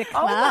club.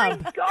 Oh my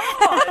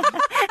God.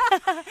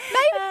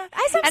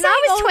 And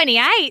I was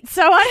 28,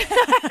 so I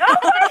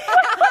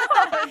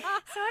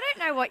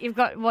don't know what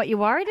you're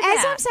worried about.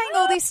 As I'm saying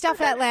all this stuff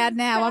out loud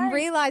now, I'm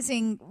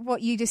realizing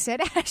what you just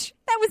said, Ash.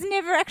 That was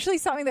never actually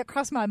something that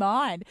crossed my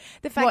mind.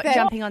 The fact that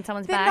jumping on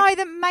someone's back. No,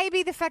 that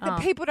maybe the fact that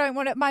people don't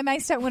want to. My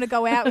mates don't want to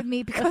go out with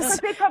me because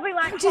they're probably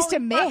like, I'm just a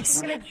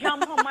mess. I'm going to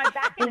jump on my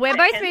back. We're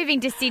both moving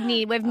to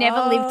Sydney. We've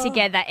never lived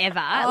together ever,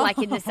 like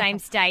in the same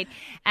state,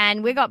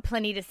 and we've got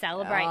plenty to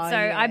celebrate.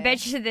 I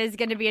bet you there's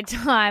going to be a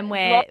time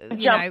where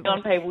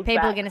people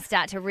are going to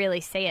start to really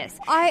see us.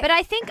 But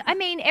I think,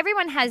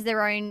 everyone has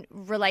their own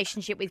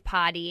relationship with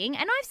partying,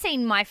 and I've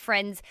seen my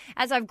friends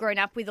as I've grown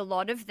up with a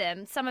lot of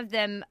them. Some of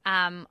them,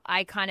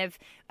 I kind of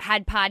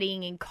had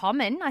partying in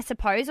common, I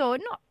suppose, or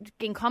not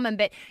in common,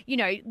 but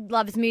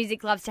loves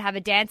music, loves to have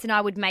a dance, and I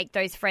would make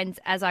those friends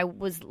as I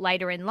was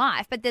later in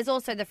life. But there's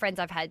also the friends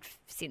I've had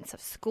since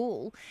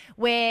school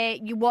where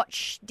you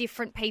watch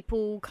different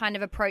people kind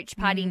of approach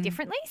partying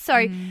differently.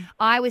 So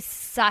I was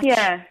such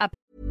a...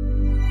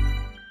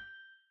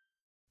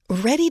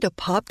 Ready to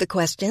pop the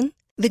question?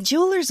 The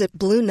jewelers at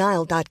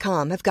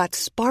BlueNile.com have got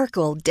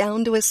sparkle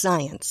down to a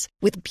science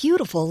with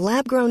beautiful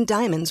lab-grown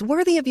diamonds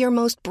worthy of your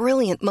most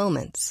brilliant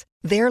moments.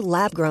 Their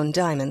lab-grown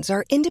diamonds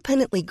are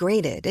independently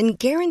graded and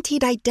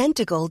guaranteed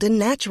identical to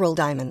natural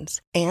diamonds,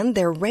 and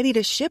they're ready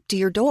to ship to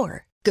your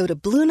door. Go to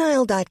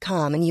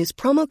BlueNile.com and use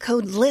promo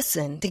code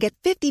LISTEN to get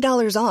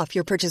 $50 off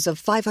your purchase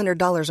of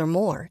 $500 or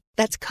more.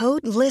 That's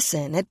code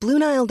LISTEN at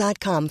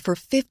BlueNile.com for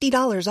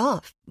 $50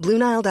 off.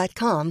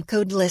 BlueNile.com,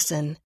 code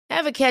LISTEN.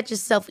 Ever catch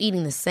yourself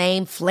eating the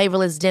same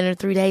flavorless dinner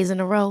 3 days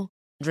in a row?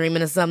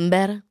 Dreaming of something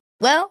better?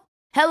 Well,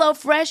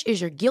 HelloFresh is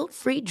your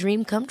guilt-free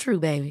dream come true,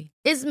 baby.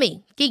 It's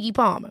me, Keke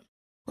Palmer.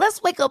 Let's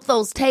wake up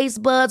those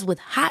taste buds with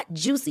hot,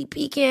 juicy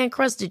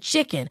pecan-crusted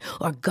chicken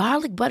or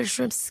garlic butter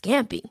shrimp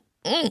scampi.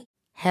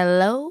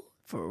 Hello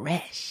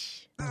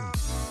Fresh.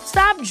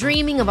 Stop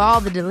dreaming of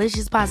all the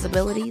delicious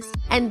possibilities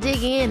and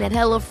dig in at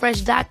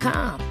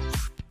HelloFresh.com.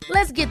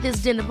 Let's get this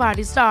dinner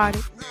party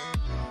started.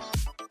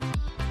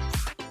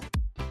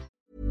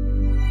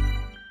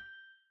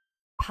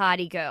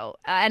 Party girl,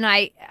 and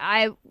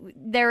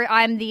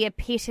I'm the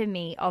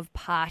epitome of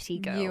party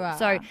girl. You are.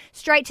 So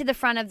straight to the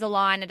front of the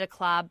line at a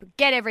club,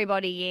 get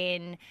everybody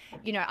in.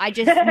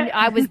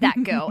 I was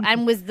that girl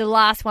and was the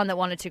last one that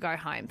wanted to go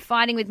home.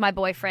 Fighting with my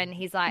boyfriend,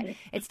 he's like,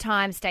 "It's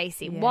time,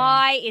 Stacey. Yeah.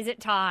 Why is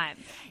it time?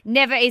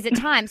 Never is it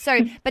time." So,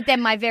 but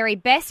then my very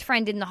best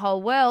friend in the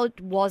whole world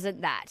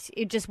wasn't that.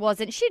 It just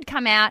wasn't. She'd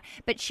come out,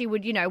 but she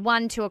would,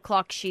 1, 2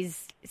 o'clock,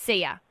 she's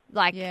see ya.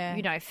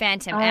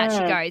 Phantom, out she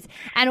goes.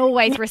 And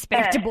always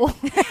respectable.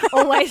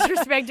 Always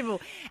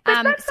respectable.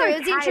 So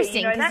it's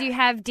interesting because you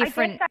have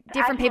different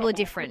people are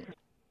different.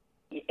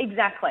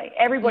 Exactly.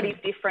 Everybody's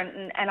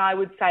different. And I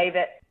would say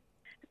that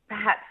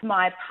perhaps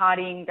my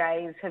partying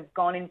days have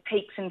gone in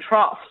peaks and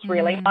troughs,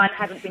 really. Mine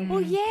haven't been...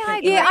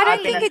 I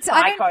don't think it's...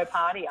 I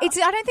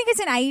don't think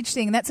it's an age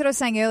thing. That's what I was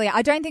saying earlier.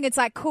 I don't think it's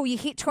like, cool, you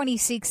hit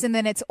 26 and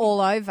then it's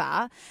all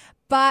over.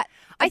 But...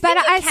 I think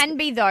it can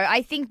be though.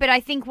 I think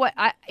what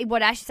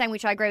Ash is saying,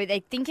 which I agree with,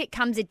 I think it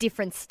comes at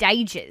different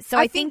stages. So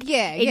I think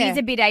it is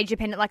a bit age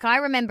dependent. Like I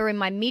remember in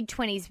my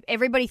mid-20s,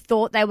 everybody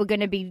thought they were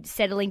going to be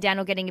settling down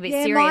or getting a bit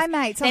serious. My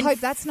mates. I hope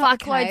that's not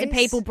the case. Fuckloads of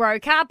people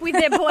broke up with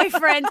their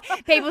boyfriends.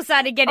 People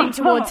started getting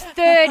towards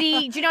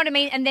 30. Do you know what I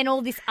mean? And then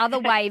all this other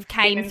wave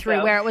came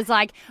through where it was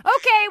like,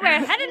 okay,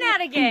 we're heading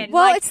out again.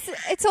 Well,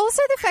 it's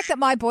also the fact that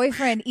my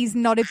boyfriend is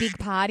not a big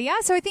partier,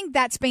 so I think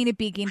that's been a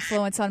big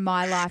influence on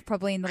my life,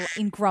 probably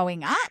in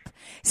growing up.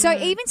 So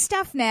even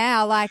stuff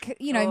now, like,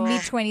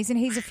 mid-20s, and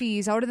he's a few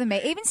years older than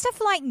me, even stuff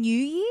like New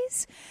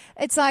Year's,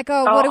 it's like,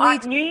 what are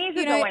we... New Year's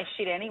is always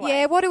shit anyway.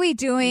 Yeah, what are we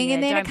doing? Yeah,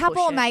 and then a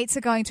couple of mates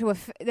are going to a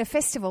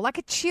festival, like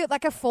a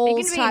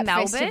falls type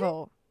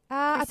festival.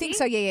 I think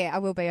so, yeah, I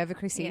will be over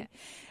Chrissy. Yeah.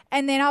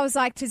 And then I was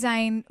like to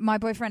Zane, my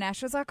boyfriend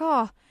Ash, was like, do you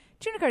want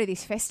to go to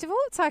this festival?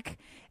 It's like,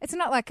 it's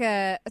not like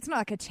a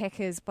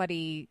Checkers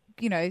bloody...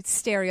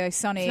 Stereosonic.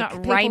 It's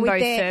not Rainbow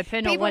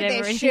Serpent or whatever.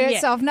 People with their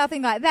shirts off,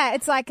 nothing like that.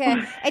 It's like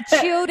a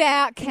chilled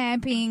out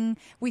camping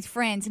with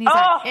friends. And he's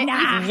like,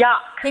 nah. Yuck.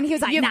 And he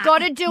was like, you've got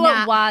to do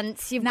it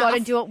once. You've got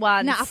to do it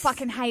once. Nah, I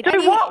fucking hate it.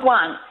 Do what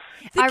once?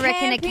 I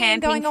reckon a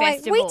camping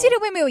festival. We did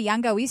it when we were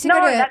younger. We used to go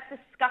to... that's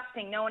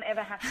disgusting. No one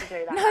ever has to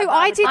do that. No,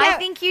 I did that. I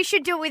think you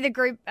should do it with a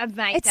group of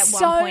mates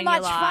at one point in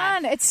your life. It's so much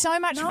fun. It's so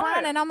much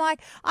fun. And I'm like,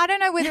 I don't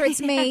know whether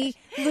it's me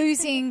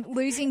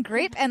losing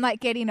grip and like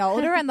getting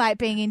older and like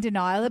being in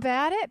denial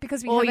about it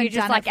because we haven't done it for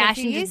a few years. Or you just like Ash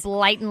and just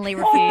blatantly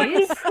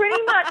refuse. You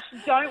pretty much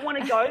don't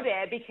want to go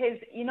there because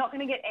you're not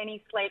going to get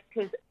any sleep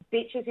because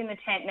bitches in the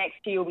tent next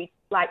to you will be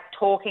like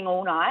talking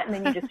all night and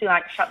then you just be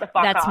like, shut the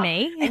fuck up. That's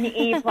me. And your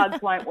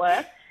earplugs won't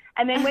work.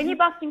 And then when you're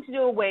busting to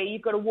do a wee,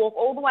 you've got to walk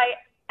all the way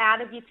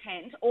out of your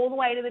tent, all the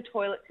way to the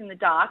toilets in the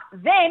dark.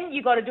 Then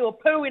you've got to do a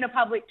poo in a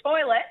public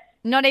toilet.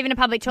 Not even a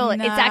public toilet.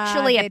 Nah, it's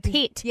actually a they're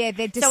pit. Yeah,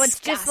 they're So it's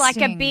just like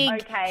a big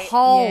Okay.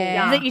 hole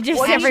Yeah. that you just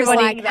What are you everybody-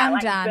 talking about, I'm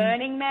like done.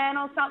 Burning Man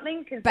or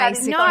something? 'Cause Basically. that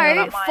is No, not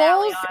up my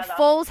alley either.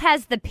 Falls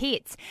has the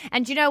pits.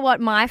 And do you know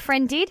what my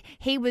friend did?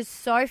 He was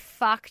so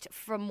fucked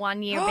from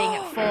one year being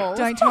at Falls.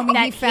 Don't tell me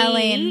that he fell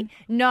in.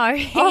 No. Oh,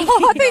 I thought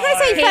you were going to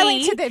say he fell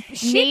into the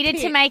shit needed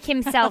pit. to make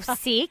himself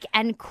sick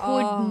and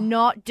could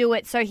not do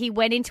it. So he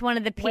went into one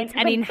of the pits to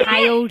and the pit.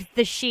 inhaled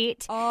the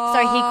shit so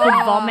he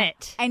could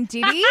vomit. And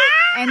did he?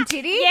 And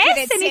did he? Did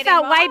Yes, it and he set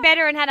felt him way off?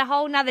 better and had a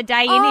whole nother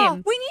day in Oh,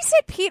 him. when you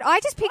said pit, I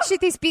just pictured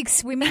this big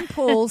swimming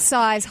pool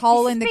size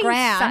hole in the It's been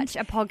ground.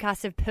 Such a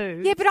podcast of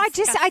poo. Yeah, but I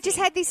just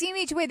had this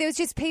image where there was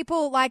just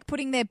people like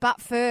putting their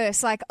butt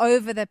first, like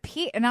over the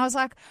pit, and I was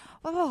like,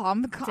 oh,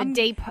 It's a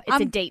deep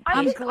pit.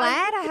 I'm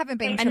glad I haven't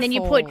been. And to then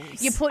you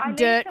Falls. put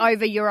dirt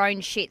over your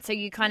own shit, so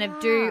you kind of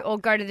do or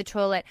go to the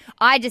toilet.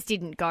 I just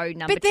didn't go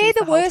number But they're twos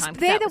the whole worst. time 'cause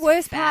They're that the was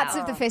worst parts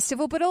foul. of the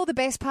festival. But all the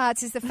best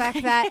parts is the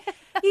fact that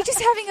you're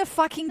just having a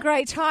fucking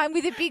great time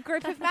with a big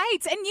group of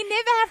mates, and you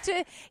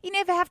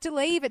never have to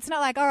leave. It's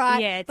not like, all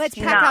right, Yeah, it's let's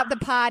true. pack Nah. up the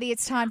party.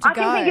 It's time to I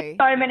go. can think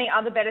of so many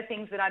other better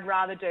things that I'd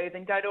rather do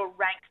than go to a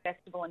ranked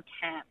festival and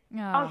camp.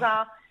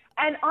 Oh.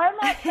 And I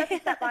might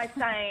preface that by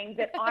saying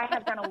that I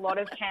have done a lot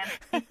of camps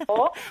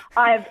before.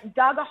 I've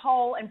dug a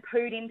hole and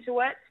pooed into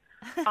it.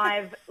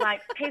 I've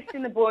pissed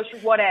in the bush,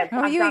 whatever.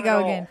 Oh, I've here we done go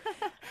it all. again.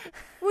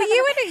 Well,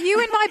 you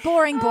and my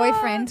boring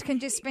boyfriend can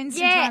just spend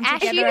some Yeah, time Ash,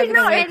 together you over didn't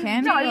the know.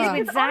 weekend. No, Yeah.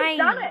 because I've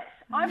done it.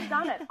 I've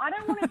done it. I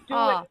don't want to do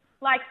Oh.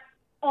 it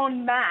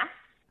en masse.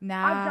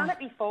 Nah. I've done it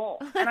before,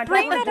 and I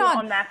Bring don't want it to do it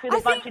on. en masse with I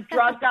a bunch think- of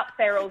drugged up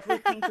ferals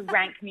listening to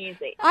rank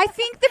music. I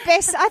think the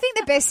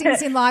best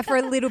things in life are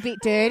a little bit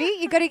dirty.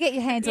 You got to get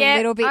your hands Yeah, a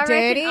little bit I reckon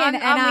dirty, I'm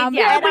and with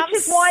you. and Which I'm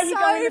is why you so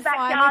go in the fine with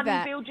backyard that.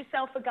 and build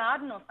yourself a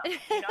garden or something.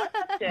 You know,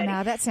 that's dirty.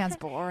 No, that sounds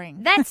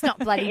boring. That's not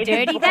bloody It is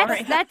dirty.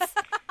 boring.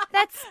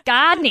 That's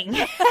gardening.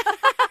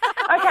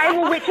 Okay,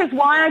 well, which is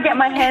why I get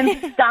my hands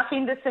stuck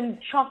into some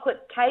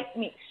chocolate cake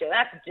mixture.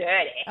 That's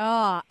dirty.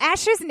 Oh,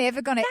 Ash is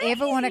never going to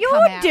ever want to Your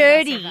come out.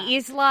 dirty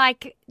is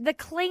like the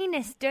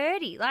cleanest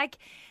dirty. Like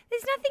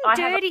there's nothing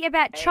I have dirty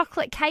about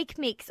chocolate cake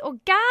mix or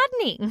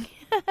gardening.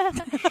 I'm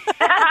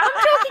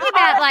talking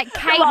about like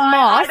Kate Well,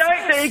 Moss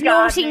I don't do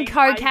snorting gardening. I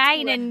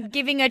cocaine swear. and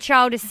giving a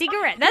child a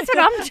cigarette. That's what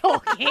I'm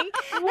talking.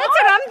 That's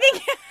what I'm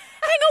thinking.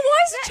 Hang on, why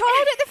is a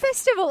child at the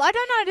festival? I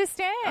don't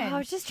understand. Oh, I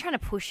was just trying to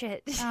push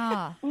it.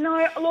 Oh.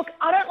 No, look,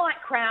 I don't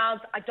like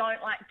crowds. I don't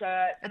like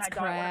dirt, and It's I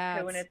don't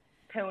crowds. want to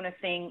poo in a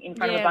thing in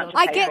front of Yeah, a bunch of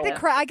I people.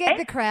 get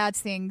the crowds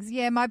things.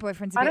 Yeah, my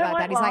boyfriend's a I bit don't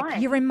like that. like He's like,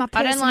 lines. you're in my I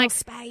personal don't like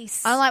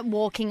space. I like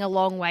walking a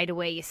long way to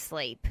where you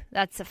sleep.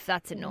 That's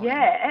annoying.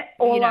 Yeah,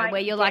 or You know, like where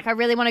you're like, I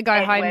really want to go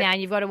Ed home West. now,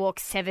 and you've got to walk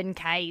 7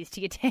 Ks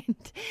to your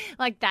tent.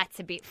 Like that's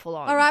a bit full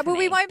on. All right, for well,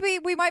 me.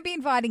 we won't be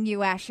inviting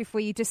you, Ash, if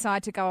we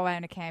decide to go away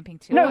on a camping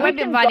tour. No, I we won't be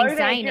can inviting go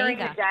there Zane during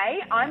either. the day.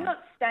 I'm not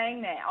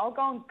staying there. I'll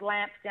go and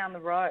glamp down the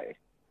road.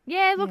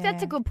 Yeah, look,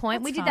 that's a Yeah, good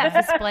point. We that's did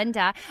that for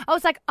Splendor. I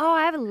was like, oh,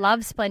 I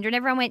love Splendor. And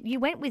everyone went, you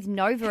went with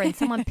Nova and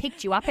someone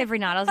picked you up every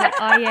night. I was like,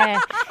 oh, yeah.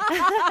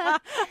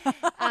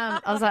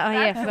 I was like, oh,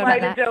 yeah, I forgot Way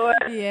about to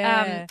that. do it.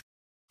 Yeah.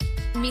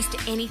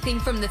 Missed anything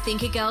from the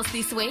Thinker Girls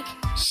this week?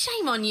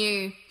 Shame on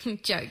you.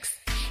 Jokes.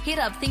 Hit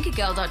up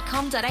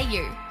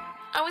thinkergirl.com.au.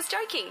 I was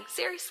joking,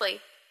 seriously.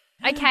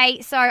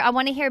 Okay, so I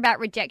want to hear about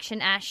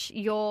rejection, Ash.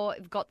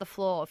 You've got the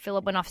floor.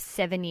 Philip went off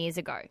 7 years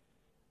ago.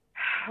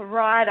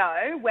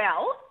 Righto.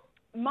 Well,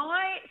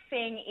 my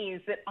thing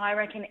is that I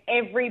reckon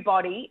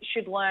everybody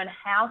should learn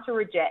how to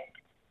reject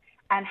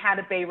and how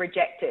to be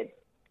rejected,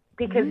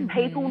 because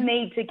people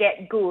need to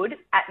get good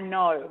at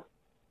no.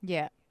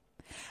 Yeah.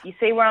 You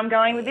see where I'm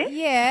going with this?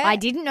 Yeah. I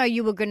didn't know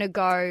you were going to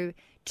go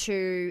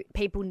to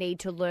people need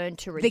to learn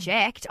to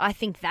reject. I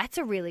think that's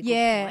a really good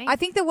point. I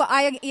think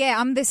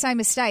I'm the same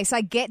as Stace.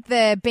 I get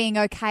the being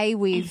okay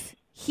with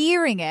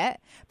hearing it,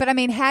 but I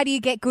mean, how do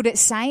you get good at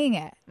saying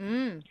it?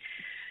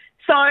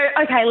 So,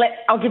 okay,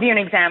 I'll give you an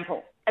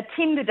example. A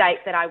Tinder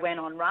date that I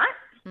went on, right?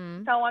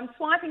 So I'm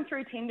swiping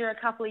through Tinder a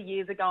couple of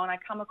years ago, and I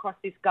come across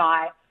this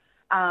guy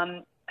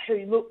who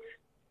looks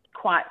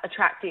quite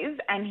attractive,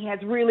 and he has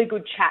really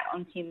good chat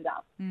on Tinder.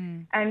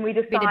 And we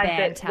Bit of decide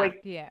that banter.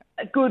 Yeah.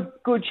 a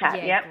good chat,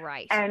 Yeah, yep.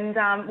 great.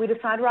 And we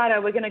decide,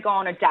 righto, we're going to go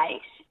on a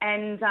date,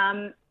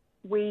 and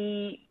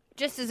we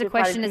Just as a decided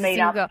question to as a meet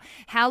single up. girl,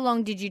 how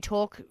long did you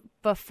talk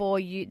before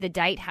the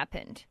date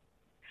happened?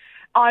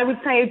 I would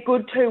say a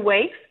good 2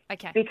 weeks.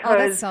 Okay. Because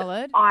that's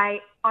solid. I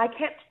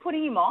kept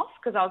putting him off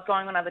because I was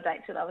going on other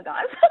dates with other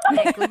guys.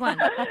 Yeah, good one.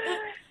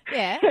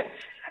 Yeah.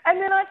 And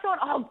then I thought,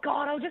 oh,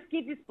 God, I'll just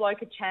give this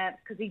bloke a chance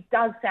because he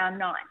does sound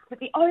nice. But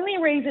the only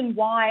reason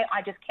why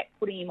I just kept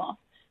putting him off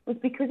was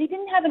because he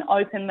didn't have an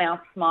open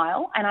mouth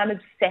smile, and I'm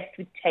obsessed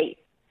with teeth.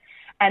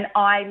 And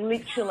I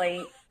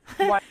literally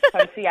won't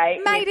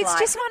associate Mate, with, it's like,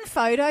 just one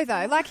photo,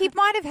 though. Like, he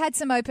might have had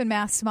some open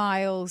mouth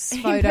smiles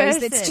photos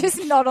that's person.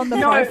 just not on the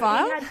No,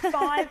 profile. he had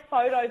 5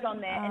 photos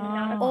on there and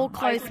none of All them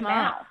closed open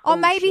mouth. mouth. Or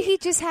maybe he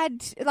just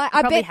had, like,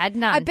 Probably had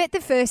none. I bet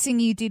the first thing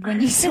you did when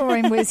you saw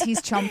him was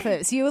his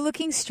chompers. You were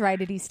looking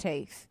straight at his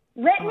teeth.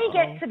 Let me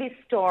get to this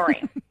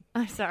story.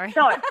 I'm sorry.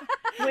 So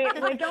we're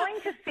going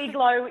to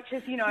Siglo, which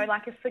is,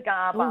 like a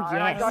cigar bar. Oh, yes,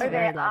 and I go very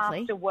there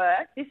lovely. after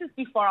work. This is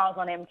before I was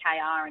on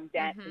MKR and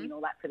dancing and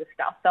all that sort of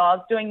stuff. So I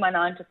was doing my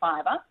 9 to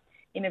 5er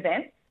in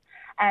events.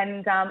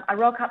 And I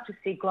rock up to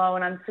Siglo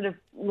and I'm sort of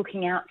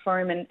looking out for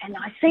him and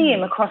I see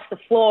him across the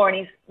floor and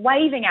he's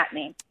waving at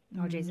me.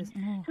 Oh, Jesus.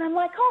 And I'm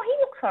like, oh, he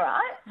looks all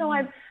right. So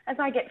as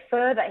I get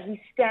further,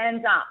 he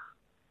stands up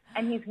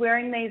and he's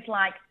wearing these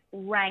like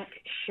rank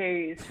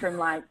shoes from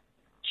like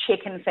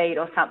Chicken Feed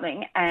or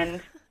something and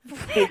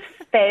this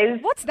Fez.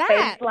 What's that?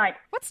 Fez, like,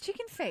 what's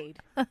Chicken Feed?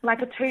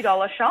 Like a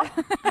 $2 shop.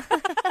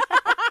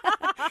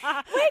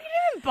 Where do you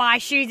even buy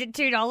shoes at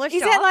 $2 shops?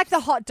 Is that like the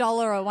Hot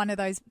Dollar or one of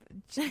those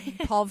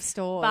POV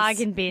stores?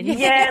 Bargain bins.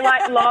 Yeah,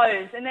 like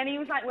Lowe's. And then he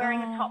was like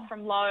wearing a top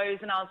from Lowe's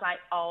and I was like,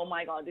 oh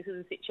my God, this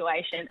is a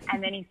situation.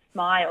 And then he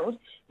smiled.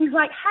 He was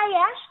like, hey,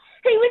 Ash,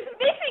 he was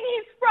missing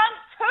his front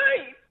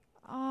tooth.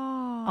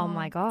 Oh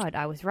my God,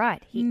 I was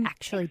right. He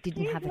actually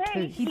didn't have a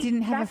tooth. He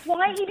didn't have That's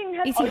why he didn't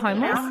have Is he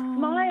homeless?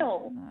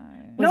 Smile.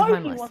 Was he He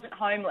homeless? wasn't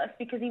homeless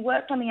because he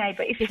worked on the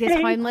ABC. Because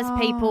homeless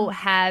people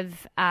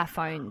have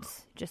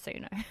phones, just so you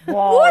know.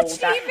 Whoa, What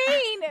do you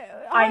mean?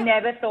 I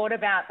never thought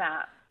about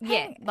that.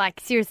 Yeah, like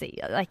seriously,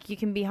 like you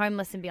can be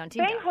homeless and be on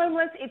Tinder. Being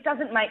homeless, it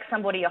doesn't make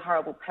somebody a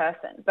horrible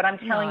person. But I'm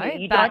telling No,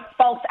 you but don't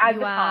false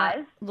You are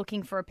advertise.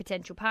 looking for a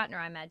potential partner,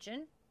 I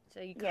imagine. So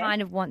you Yeah.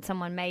 kind of want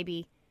someone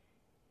maybe,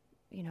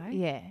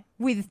 Yeah,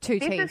 with two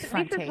teeth,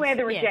 front This teeth. is where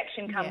the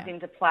rejection comes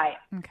into play.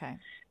 Okay.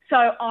 So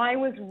I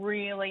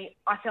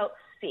felt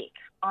sick.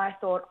 I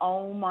thought,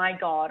 oh my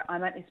God,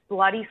 I'm at this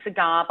bloody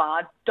cigar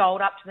bar,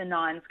 doled up to the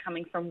nines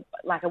coming from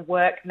like a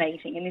work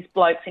meeting and this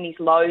bloke's in his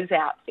Lowe's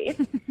outfit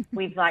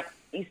with like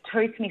his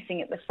tooth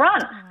missing at the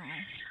front.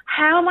 What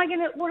am I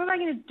going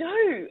to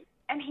do?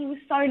 And he was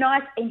so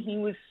nice and he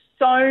was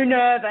so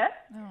nervous.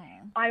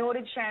 I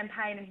ordered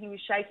champagne and he was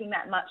shaking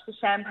that much. The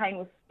champagne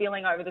was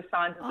spilling over the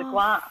sides of the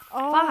glass.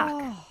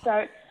 fuck.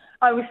 So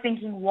I was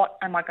thinking, what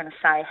am I going to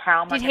say?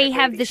 How am I Did going to he do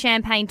have this? the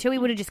champagne too? He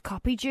would have just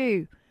copied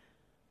you.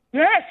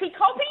 Yes, he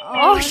copied me.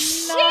 Oh,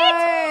 shit!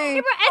 As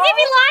if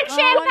he liked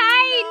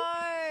champagne.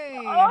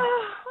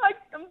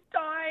 I'm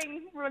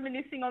dying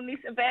reminiscing on this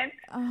event.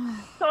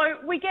 So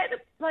we get the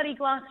bloody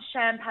glass of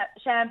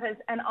champers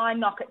and I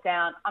knock it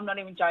down. I'm not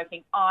even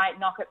joking. I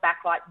knock it back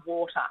like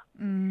water.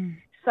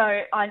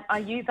 So I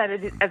use that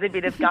as a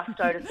bit of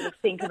gusto to sort of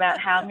think about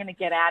how I'm going to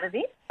get out of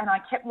this. And I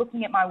kept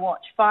looking at my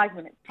watch, 5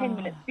 minutes, 10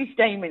 minutes,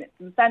 15 minutes.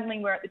 And suddenly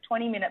we're at the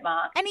 20-minute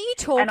mark. And are you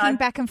talking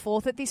back and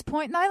forth at this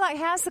point? No, like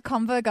how's the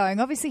convo going?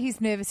 Obviously he's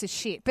nervous as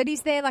shit, but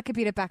is there like a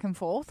bit of back and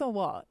forth or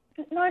what?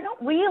 No,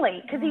 not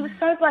really, because he was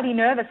so bloody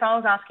nervous. I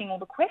was asking all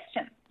the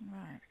questions.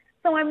 Right.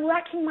 So I'm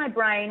racking my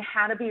brain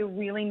how to be a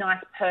really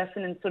nice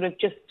person and sort of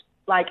just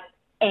like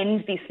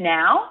end this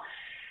now.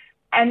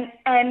 And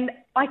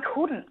I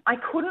couldn't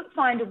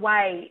find a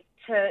way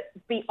to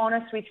be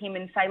honest with him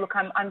and say, look,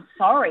 I'm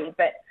sorry,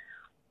 but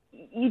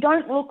you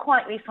don't look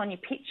like this on your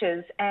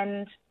pictures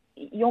and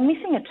you're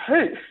missing a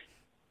tooth.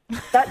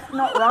 That's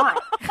not right.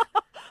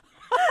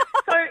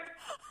 So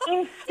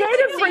instead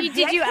of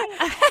rejecting...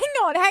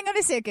 Hang on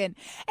a second.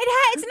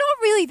 It's not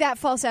really that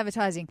false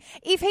advertising.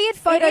 If he had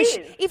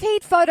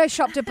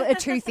photoshopped a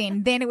tooth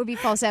in, then it would be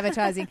false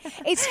advertising.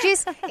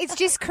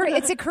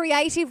 It's a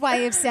creative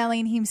way of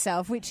selling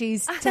himself, which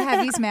is to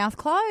have his mouth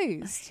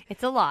closed.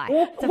 It's a lie.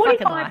 Well, It's a what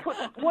fucking lie.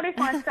 What if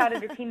I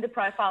started a Tinder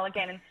profile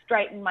again and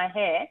straightened my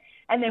hair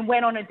and then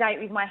went on a date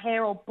with my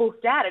hair all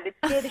buffed out? It'd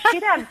scare the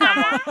shit out of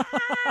someone.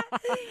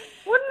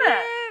 Wouldn't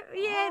it?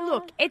 Yeah,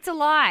 look, it's a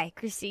lie,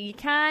 Christy. You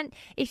can't,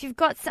 if you've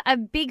got a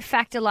big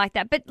factor like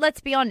that, but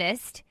let's be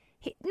honest,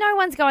 no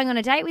one's going on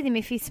a date with him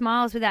if he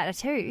smiles without a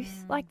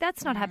tooth. Like,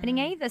 that's not happening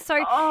either. So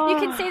you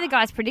can see the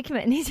guy's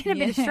predicament and he's in a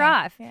bit of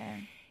strife. Yeah.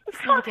 He's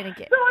never going to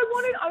get... So I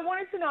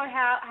wanted to know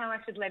how I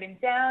should let him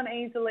down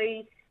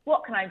easily.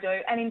 What can I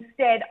do? And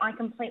instead, I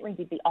completely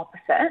did the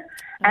opposite.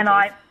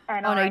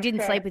 you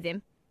didn't sleep with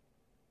him.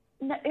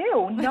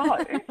 No,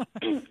 no.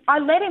 I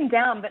let him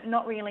down, but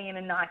not really in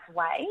a nice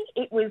way.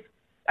 It was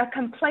a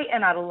complete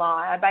and utter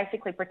lie. I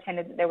basically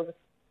pretended that there was a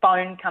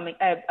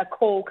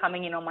call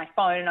coming in on my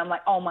phone, and I'm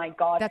like, oh my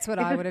God. That's what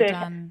I would have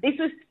done. This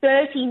was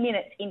 30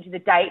 minutes into the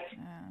date,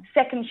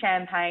 second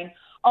champagne.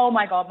 Oh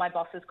my God, my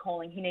boss is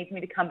calling. He needs me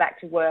to come back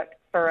to work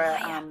for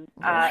a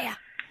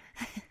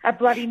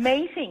bloody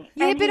meeting.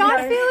 Yeah, and but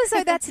I feel as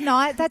though that's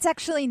nice. That's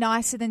actually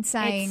nicer than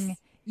saying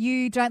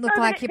you don't look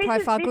like your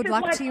profile. Good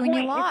luck to you in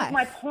your life. This is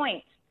my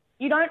point.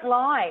 You don't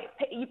lie.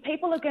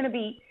 People are going to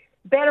be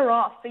better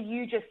off for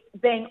you just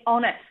being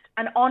honest.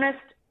 An honest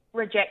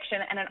rejection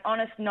and an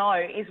honest no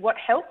is what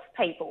helps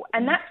people.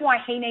 And that's why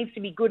he needs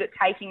to be good at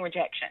taking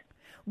rejection.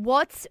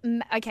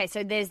 Okay,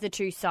 so there's the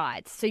two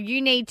sides. So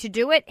you need to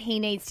do it, he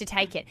needs to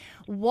take it.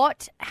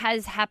 What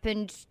has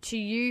happened to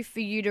you for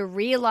you to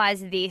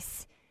realise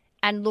this,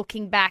 and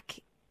looking back,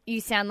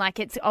 you sound like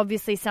it's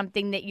obviously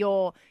something that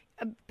you're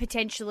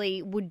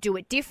potentially would do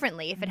it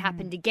differently if it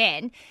happened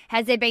again.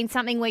 Has there been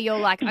something where you're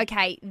like,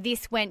 okay,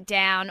 this went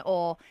down,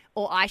 or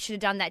I should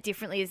have done that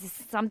differently? Is this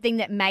something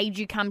that made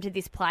you come to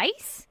this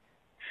place?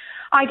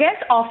 I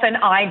guess often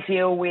I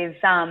deal with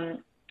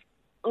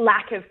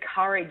lack of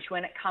courage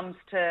when it comes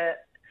to,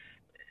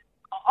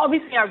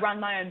 obviously I run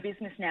my own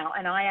business now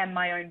and I am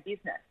my own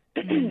business.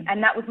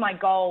 And that was my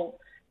goal,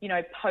 you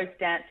know,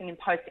 post-dancing and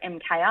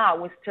post-MKR,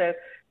 was to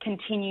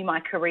continue my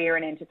career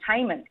in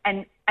entertainment.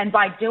 And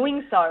by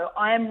doing so,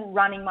 I am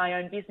running my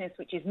own business,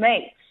 which is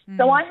me.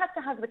 So I have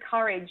to have the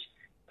courage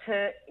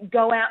to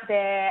go out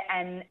there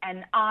and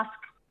ask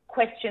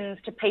questions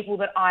to people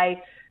that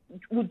I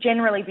would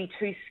generally be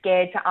too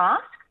scared to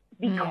ask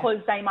because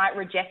they might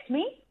reject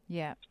me.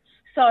 Yeah.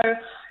 So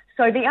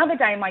the other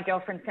day, my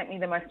girlfriend sent me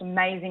the most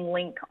amazing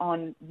link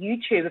on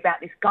YouTube about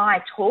this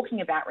guy talking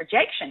about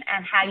rejection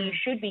and how you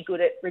should be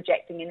good at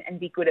rejecting and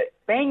be good at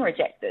being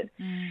rejected.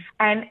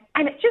 And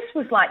it just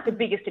was like the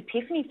biggest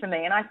epiphany for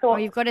me. And I thought,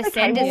 you've got to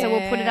send it, so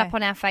we'll put it up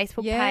on our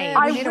Facebook page.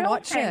 I need to will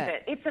watch send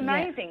it. It's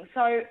amazing.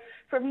 So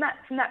from that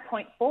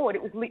point forward,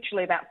 it was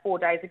literally about 4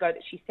 days ago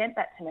that she sent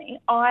that to me.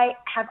 I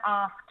have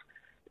asked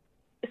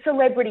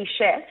celebrity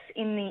chefs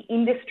in the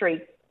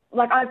industry,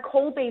 like I've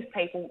called these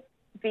people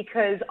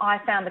because I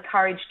found the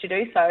courage to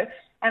do so.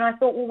 And I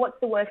thought, well, what's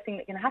the worst thing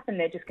that can happen?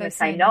 They're just going to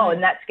say no,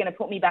 and that's going to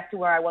put me back to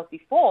where I was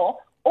before.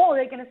 Or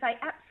they're going to say,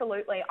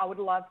 absolutely, I would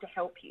love to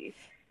help you.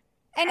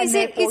 And is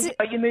it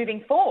you're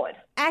moving forward?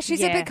 Ash,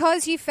 is it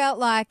because you felt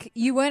like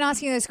you weren't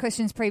asking those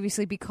questions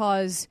previously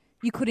because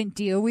you couldn't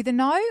deal with a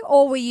no?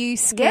 Or were you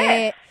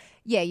scared?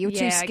 Yeah, you were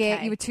too scared.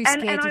 Okay. You were too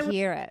scared to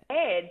hear it.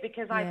 Scared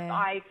because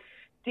I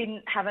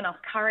didn't have enough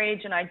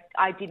courage, and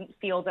I didn't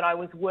feel that I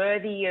was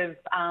worthy of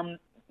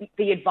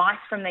the advice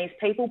from these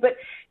people. But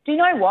do you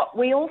know what?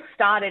 We all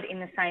started in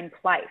the same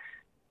place.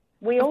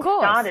 We all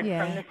started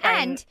from the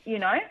same, you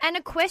know. And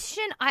a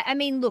question, I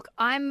mean, look,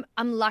 I'm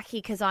lucky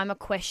because I'm a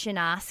question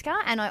asker,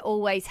 and I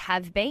always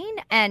have been.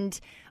 And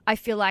I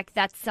feel like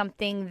that's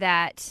something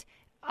that,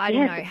 I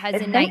don't know,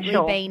 has innately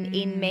been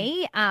in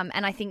me. And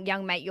I think,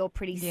 young mate, you're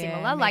pretty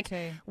similar. Me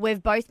too.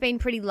 We've both been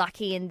pretty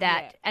lucky in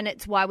that, and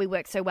it's why we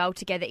work so well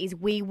together, is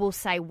we will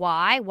say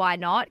why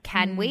not,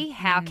 can we,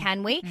 how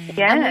can we?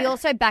 Yeah. And we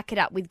also back it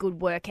up with good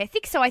work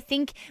ethic. So I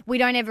think we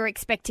don't ever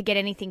expect to get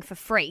anything for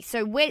free.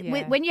 So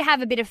when you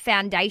have a bit of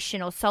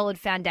foundation or solid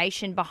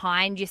foundation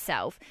behind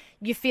yourself,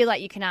 you feel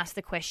like you can ask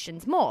the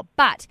questions more.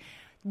 But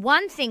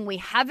one thing we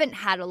haven't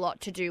had a lot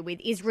to do with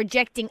is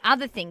rejecting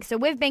other things. So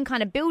we've been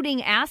kind of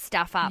building our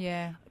stuff up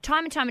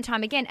time and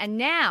time again. And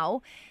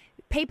now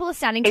people are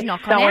starting to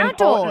knock on our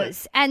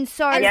doors. And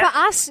so for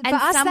us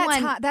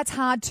that's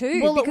hard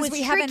too. Well, because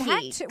we haven't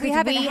had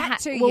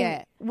to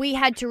yet. We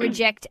had to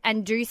reject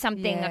and do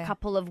something a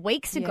couple of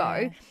weeks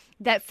ago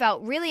that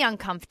felt really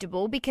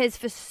uncomfortable because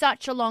for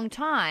such a long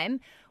time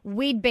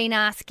we'd been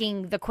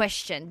asking the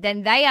question.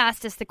 Then they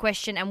asked us the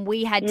question and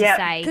we had to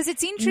say, because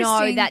it's interesting.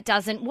 No, that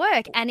doesn't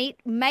work. And it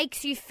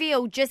makes you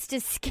feel just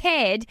as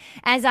scared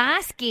as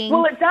asking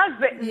Well, it does,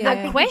 but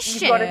the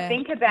question. You've got to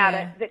think about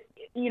it, that,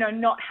 you know,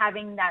 not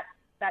having that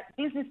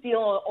business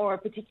deal or a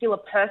particular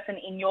person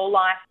in your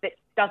life that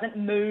doesn't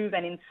move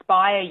and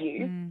inspire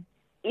you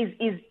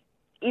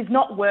is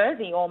not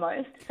worthy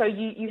almost. So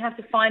you have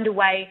to find a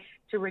way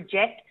to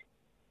reject.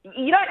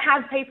 You don't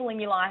have people in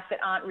your life that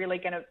aren't really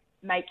going to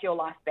make your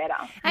life better.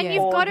 And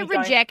you've got to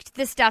reject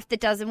the stuff that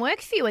doesn't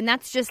work for you, and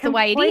that's just the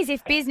way it is.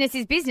 If business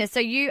is business, so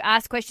you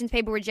ask questions,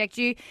 people reject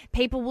you,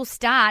 people will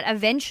start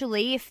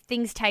eventually, if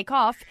things take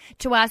off,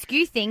 to ask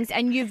you things,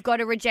 and you've got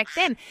to reject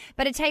them.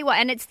 But I tell you what,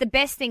 and it's the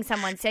best thing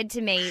someone said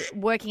to me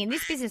working in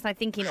this business, I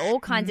think in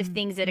all kinds of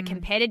things that are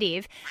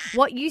competitive,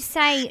 what you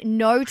say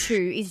no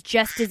to is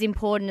just as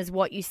important as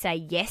what you say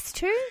yes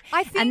to.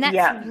 I think, and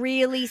that's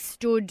really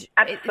stood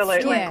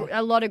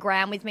a lot of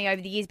ground with me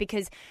over the years,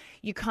 because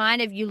you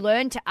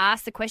learn to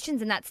ask the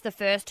questions, and that's the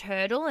first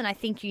hurdle, and I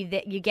think you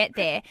get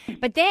there.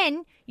 But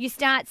then you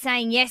start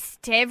saying yes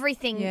to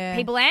everything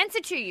people answer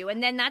to you,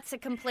 and then that's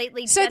that's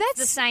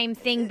the same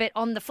thing, but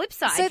on the flip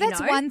side. So that's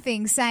one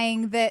thing,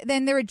 saying that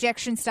then the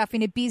rejection stuff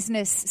in a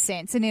business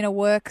sense and in a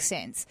work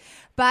sense.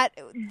 But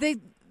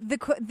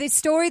the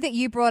story that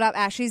you brought up,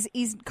 Ash, is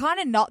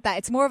kind of not that.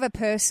 It's more of a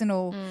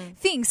personal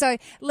thing. So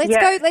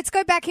let's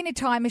go back in a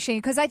time machine,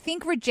 because I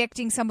think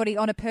rejecting somebody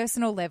on a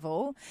personal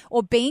level,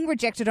 or being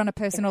rejected on a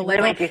personal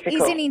level,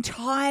 is an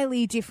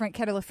entirely different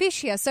kettle of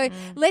fish here. So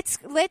let's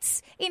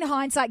in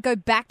hindsight go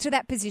back to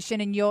that position,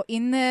 and you're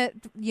in the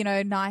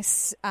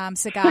nice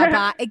cigar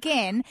bar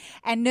again,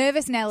 and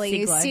Nervous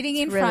Nelly is sitting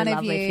in front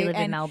of you, if you live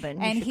in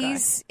Melbourne, and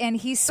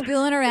he's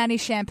spilling around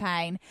his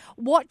champagne.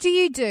 What do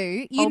you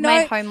do?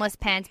 Made homeless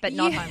pants, but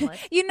not homeless.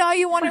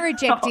 You want to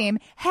reject him.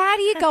 How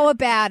do you go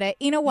about it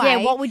in a way? Yeah,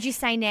 what would you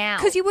say now?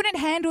 Because you wouldn't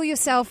handle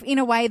yourself in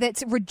a way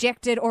that's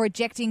rejected or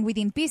rejecting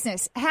within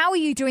business. How are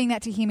you doing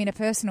that to him in a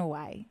personal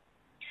way?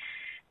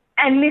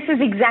 And this is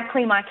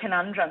exactly my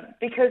conundrum,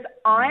 because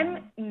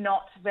I'm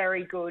not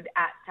very good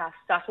at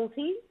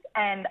subtleties,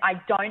 and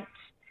I don't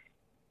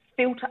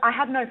filter. I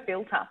have no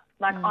filter.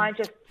 Like, I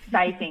just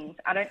say things.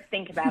 I don't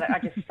think about it. I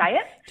just say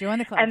it. Join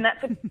the club. And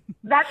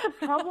that's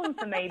a problem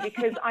for me,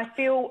 because I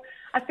feel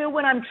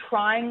when I'm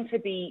trying to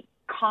be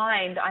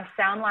kind, I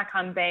sound like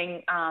I'm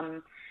being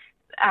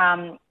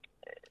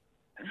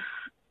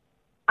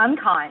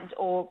unkind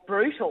or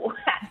brutal.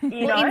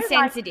 You know,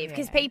 insensitive,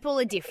 because people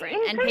are different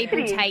and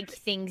people take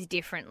things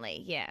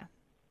differently. Yeah.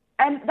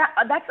 And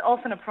that's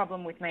often a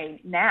problem with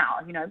me now.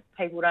 You know,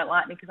 people don't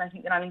like me because I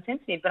think that I'm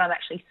insensitive, but I'm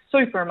actually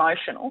super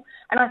emotional.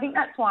 And I think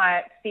that's why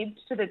I fibbed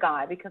to the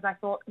guy, because I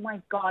thought, oh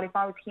my God, if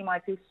I was him,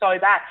 I'd feel so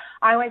bad.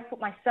 I always put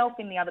myself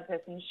in the other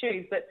person's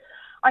shoes. But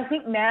I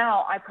think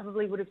now I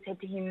probably would have said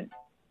to him,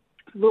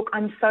 look,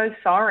 I'm so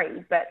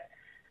sorry, but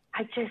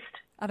I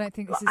don't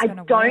think this is going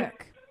to work. I don't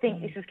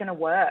think this is going to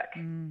work.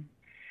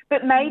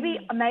 But maybe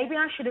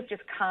I should have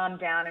just calmed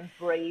down and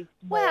breathed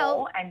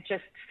more and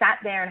just sat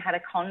there and had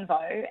a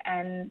convo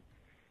and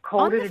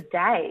called it a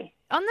day.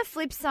 On the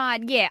flip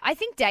side, yeah, I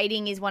think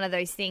dating is one of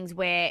those things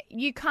where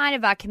you kind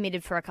of are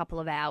committed for a couple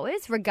of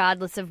hours,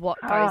 regardless of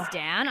what goes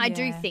down. I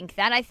do think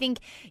that. I think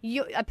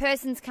a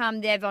person's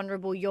come, they're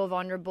vulnerable, you're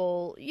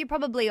vulnerable. You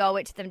probably owe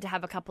it to them to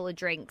have a couple of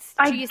drinks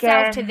to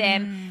yourself, to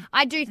them.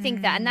 I do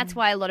think that, and that's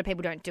why a lot of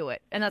people don't do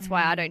it, and that's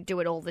why I don't do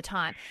it all the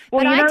time.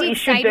 Well, but you know I did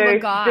say to a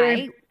guy,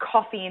 do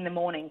coffee in the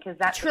morning, because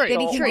that's true. Then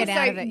he can get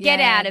out of it.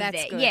 Get out of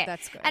there. Good. Yeah,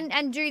 that's good.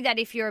 And do that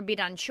if you're a bit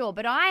unsure.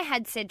 But I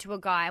had said to a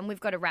guy, and we've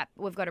got to wrap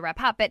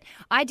up. But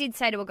I did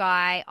say to a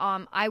guy,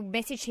 I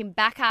messaged him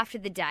back after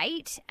the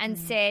date and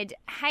said,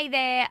 "Hey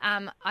there,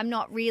 I'm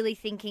not really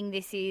thinking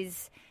this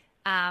is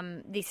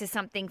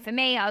something for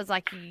me." I was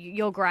like,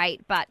 "You're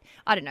great," but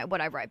I don't know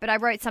what I wrote. But I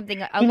wrote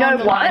something along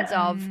the lines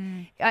of,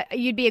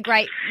 "You'd be a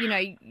great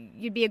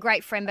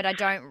friend, but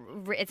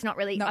it's not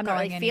really. I'm not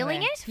really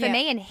feeling it for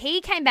me." And he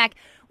came back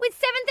with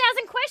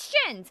 7,000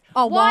 questions.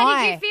 Oh,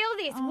 why did you feel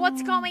this?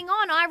 What's going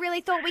on? I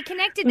really thought we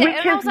connected there. Which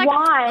and I was like,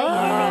 why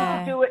you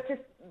need to do it to.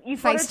 You've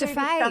Face got to to do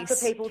stuff face.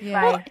 to people's face.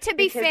 Well, to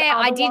be fair,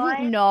 I didn't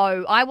otherwise-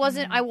 know. I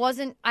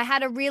wasn't. I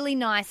had a really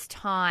nice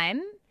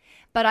time,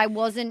 but I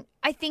wasn't.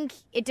 I think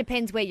it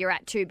depends where you're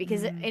at too,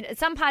 because in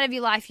some part of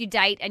your life you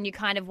date and you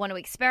kind of want to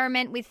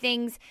experiment with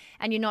things,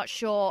 and you're not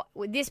sure.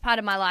 With this part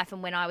of my life,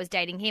 and when I was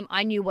dating him,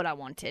 I knew what I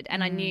wanted,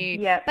 and I knew.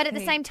 Yeah. But at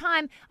the same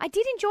time, I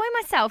did enjoy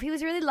myself. He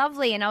was really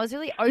lovely, and I was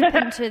really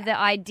open to the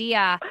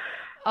idea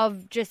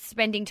of just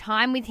spending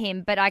time with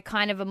him, but I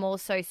kind of am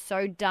also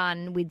so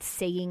done with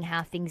seeing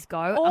how things go.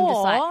 I'm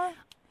just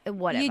like,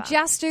 whatever. You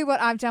just do what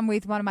I've done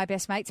with one of my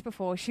best mates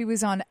before. She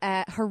was on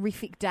a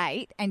horrific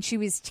date and she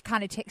was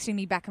kind of texting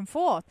me back and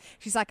forth.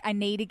 She's like, I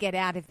need to get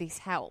out of this,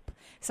 help.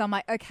 So I'm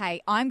like,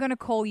 okay, I'm going to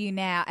call you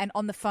now, and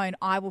on the phone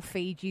I will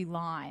feed you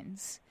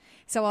lines.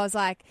 So I was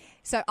like,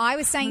 I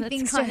was saying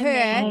things to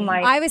her. Oh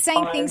my I was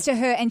saying God. things to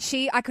her, and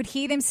I could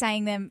hear them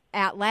saying them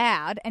out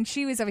loud, and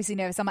she was obviously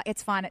nervous. I'm like,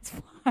 it's fine.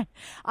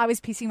 I was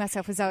pissing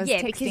myself as I was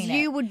texting because it.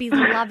 you would be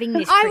loving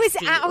this. I was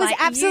Christy.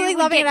 absolutely you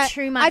would loving get it.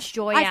 Too much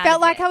joy. I out felt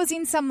of like it. I was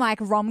in some like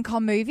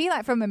rom-com movie,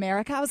 like from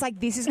America. I was like,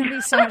 this is going to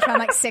be so much fun,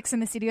 like Sex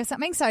and the City or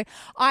something. So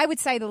I would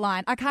say the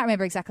line. I can't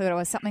remember exactly what it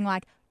was. Something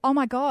like, "Oh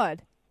my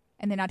God,"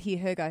 and then I'd hear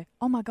her go,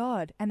 "Oh my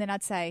God," and then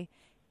I'd say,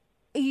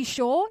 "Are you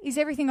sure? Is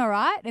everything all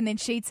right?" And then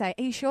she'd say,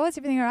 "Are you sure? Is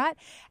everything all right?"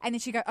 And then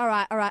she'd go, all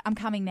right, I'm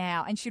coming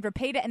now. And she'd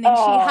repeat it, and then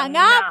she hung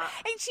up,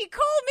 and she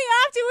called me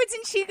afterwards,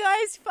 and she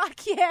goes,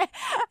 fuck yeah.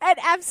 It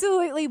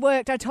absolutely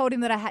worked. I told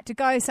him that I had to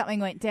go. Something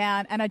went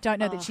down, and I don't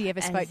know that she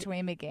ever spoke to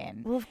him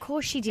again. Well, of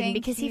course she didn't,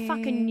 Thank because he you.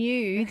 fucking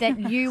knew that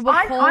you were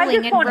I calling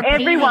just and want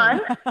repeating.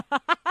 everyone,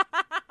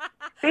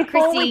 before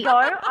Chrissy, we go,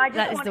 I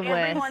that is just the want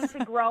everyone worst.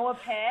 to grow a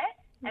pair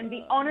and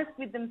be honest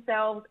with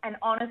themselves and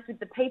honest with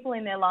the people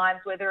in their lives,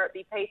 whether it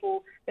be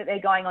people that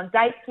they're going on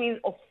dates with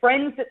or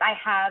friends that they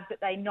have that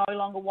they no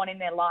longer want in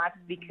their life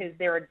because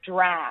they're a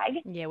drag.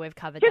 Yeah, we've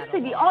covered Just that.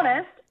 to be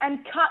honest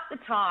and cut the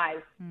ties.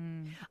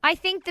 I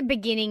think the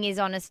beginning is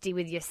honesty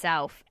with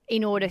yourself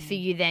in order for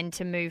you then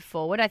to move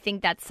forward. I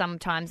think that's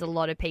sometimes a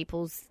lot of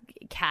people's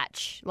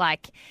catch,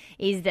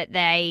 is that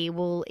they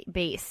will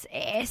be,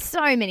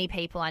 so many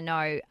people I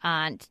know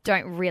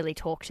don't really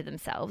talk to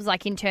themselves,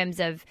 like in terms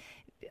of,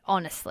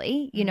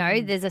 honestly,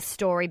 there's a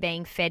story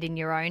being fed in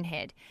your own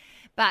head.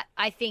 But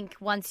I think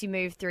once you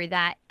move through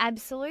that,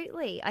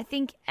 absolutely. I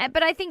think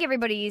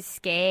everybody is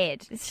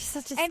scared. It's just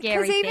such a scary thing.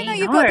 Because even though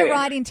you've got the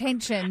right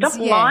intentions, Stop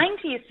lying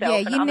to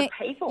yourself and other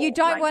people. You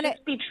don't want to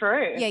just be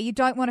true. Yeah, you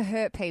don't want to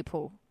hurt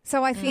people.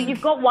 So I think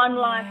You've got one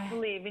life to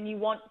live, and you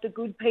want the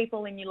good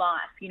people in your life.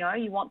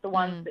 You want the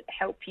ones that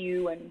help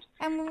you and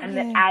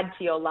that add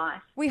to your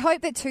life. we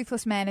hope that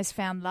Toothless Man has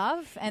found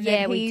love and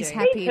Yeah, that we he's do.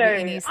 happy Me too.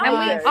 in his I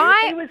life.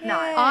 do. He was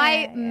nice.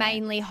 I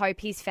mainly hope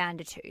he's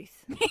found a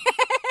tooth.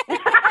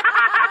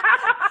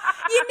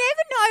 You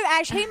never know,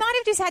 Ash. He might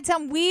have just had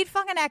some weird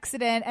fucking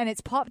accident and it's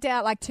popped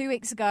out like 2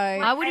 weeks ago.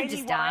 I would have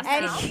just asked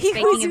And him, he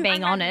speaking was- of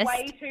being I had honest.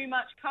 way too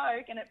much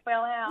coke and it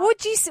fell out.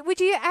 Would you? What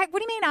do you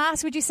mean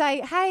ask? Would you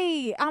say,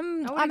 "Hey,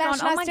 I'm I would've Ash, gone,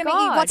 nice "Oh to my meet you.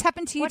 God, What's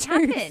happened to your what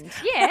tooth?" happened?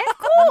 Yeah, of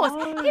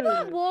course. People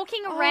are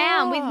walking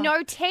around with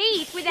no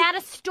teeth without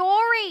a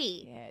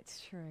story. Yeah,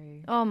 it's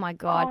true. Oh my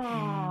God.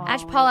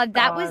 Ash Pollard,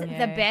 that was the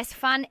best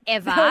fun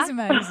ever. That was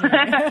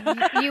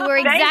amazing. You were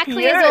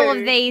exactly as all of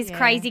you. these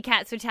crazy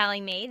cats were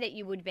telling me that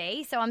you would be.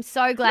 So I'm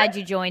so glad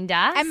you joined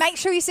us. And make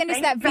sure you send us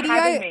Thanks that for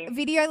having me.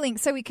 video link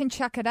so we can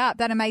chuck it up.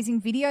 That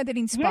amazing video that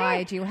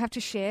inspired you. We'll have to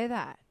share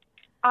that.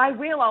 I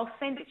will. I'll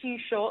send it to you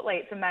shortly.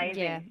 It's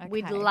amazing. Yeah, Okay.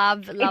 we'd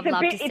love to see it.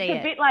 It's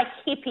a bit like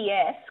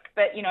hippie-esque,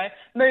 but,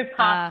 move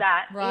past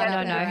that.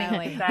 Right,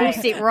 No. We'll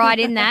sit right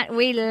in that.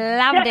 We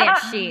love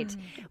that shit.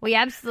 We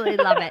absolutely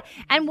love it.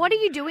 And what are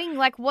you doing?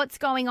 Like, what's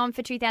going on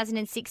for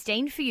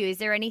 2016 for you? Is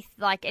there any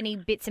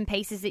bits and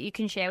pieces that you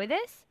can share with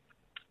us?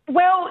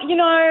 Well,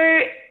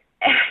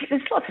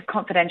 there's lots of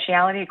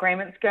confidentiality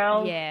agreements,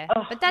 girls. Yeah,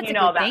 Ugh, but that's you a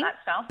know good about thing.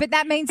 that stuff. But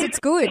that means it's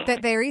good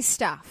that there is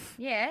stuff.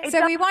 Yeah.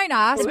 So we won't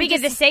ask. The bigger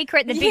the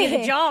secret, the bigger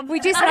the job.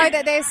 We just know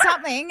that there's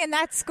something, and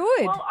that's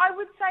good. Well, I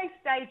would say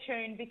stay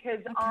tuned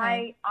because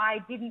I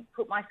didn't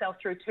put myself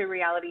through 2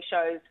 reality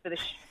shows for the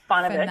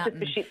fun of it, just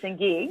for shits and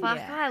gigs. Fuck,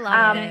 I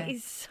love it.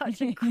 It's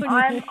such a good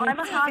I'm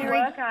a hard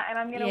worker, and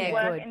I'm going to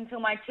work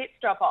until my tits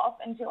drop off,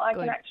 until I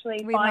can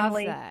actually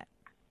finally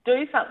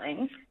do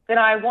something that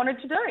I wanted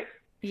to do.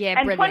 Yeah,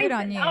 and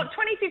brilliant.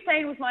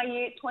 2015 was my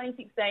year.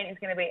 2016 is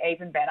going to be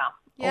even better.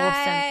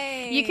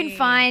 Awesome. You can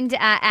find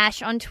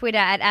Ash on Twitter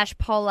at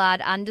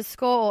 @ashpollard_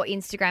 or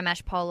Instagram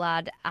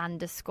 @pollard_.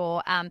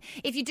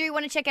 If you do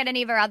want to check out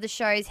any of our other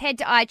shows, head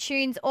to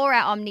iTunes or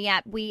our Omni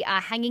app. We are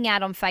hanging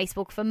out on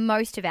Facebook for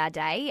most of our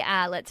day,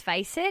 let's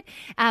face it.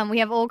 We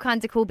have all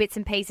kinds of cool bits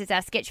and pieces.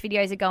 Our sketch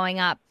videos are going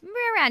up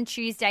around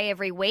Tuesday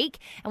every week,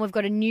 and we've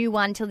got a new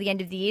one till the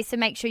end of the year, so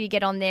make sure you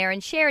get on there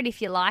and share it if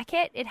you like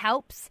it. It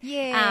helps.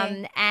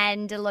 Yeah.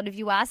 And a lot of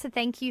you are, so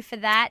thank you for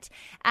that.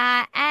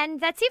 And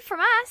that's it from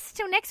us.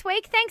 Till next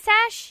week. Thanks,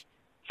 Ash.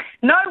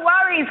 No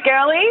worries,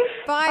 girlies.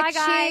 Bye,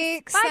 guys.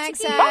 chicks. Bye, Thanks,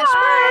 chickies. Ash.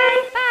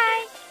 Bye.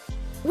 Bye.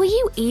 Were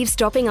you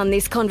eavesdropping on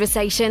this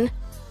conversation?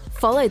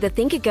 Follow the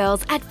Thinker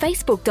Girls at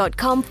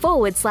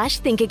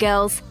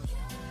facebook.com/thinkergirls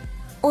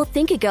or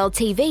Thinker Girl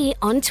TV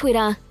on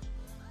Twitter.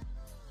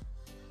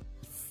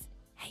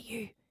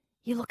 Hey,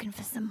 you looking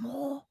for some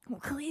more?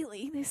 Well,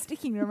 clearly they're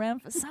sticking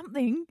around for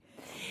something.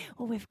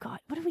 Well, what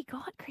have we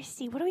got,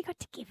 Christy? What have we got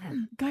to give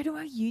them? Go to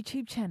our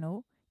YouTube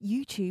channel,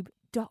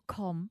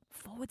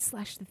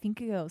 youtube.com/The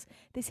Thinker Girls.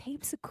 There's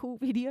heaps of cool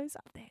videos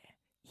up there.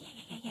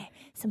 Yeah.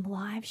 Some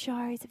live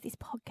shows of this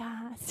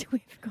podcast.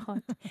 We've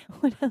got,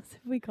 what else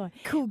have we got?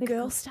 Cool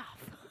girl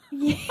stuff.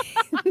 Yeah.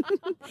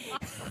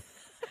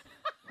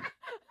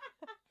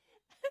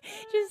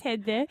 Just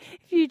head there,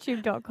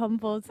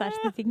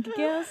 youtube.com/The Thinker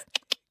Girls.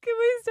 Can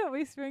we stop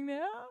whispering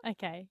now?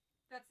 Okay.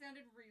 That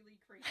sounded really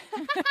creepy.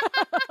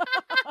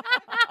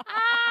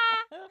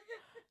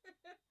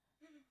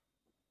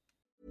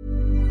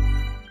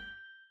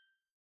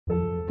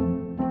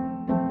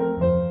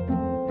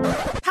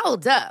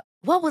 Hold up.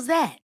 What was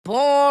that?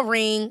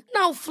 Boring.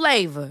 No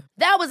flavor.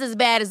 That was as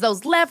bad as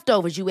those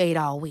leftovers you ate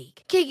all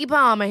week. Keke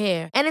Palmer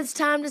here, and it's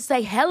time to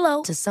say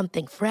hello to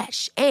something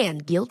fresh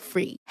and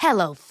guilt-free.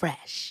 Hello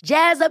Fresh.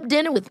 Jazz up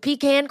dinner with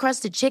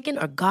pecan-crusted chicken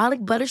or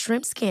garlic butter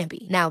shrimp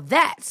scampi. Now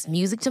that's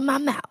music to my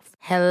mouth.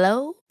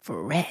 Hello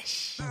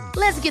Fresh.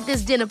 Let's get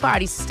this dinner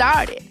party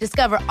started.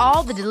 Discover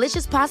all the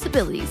delicious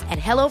possibilities at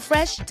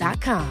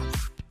HelloFresh.com.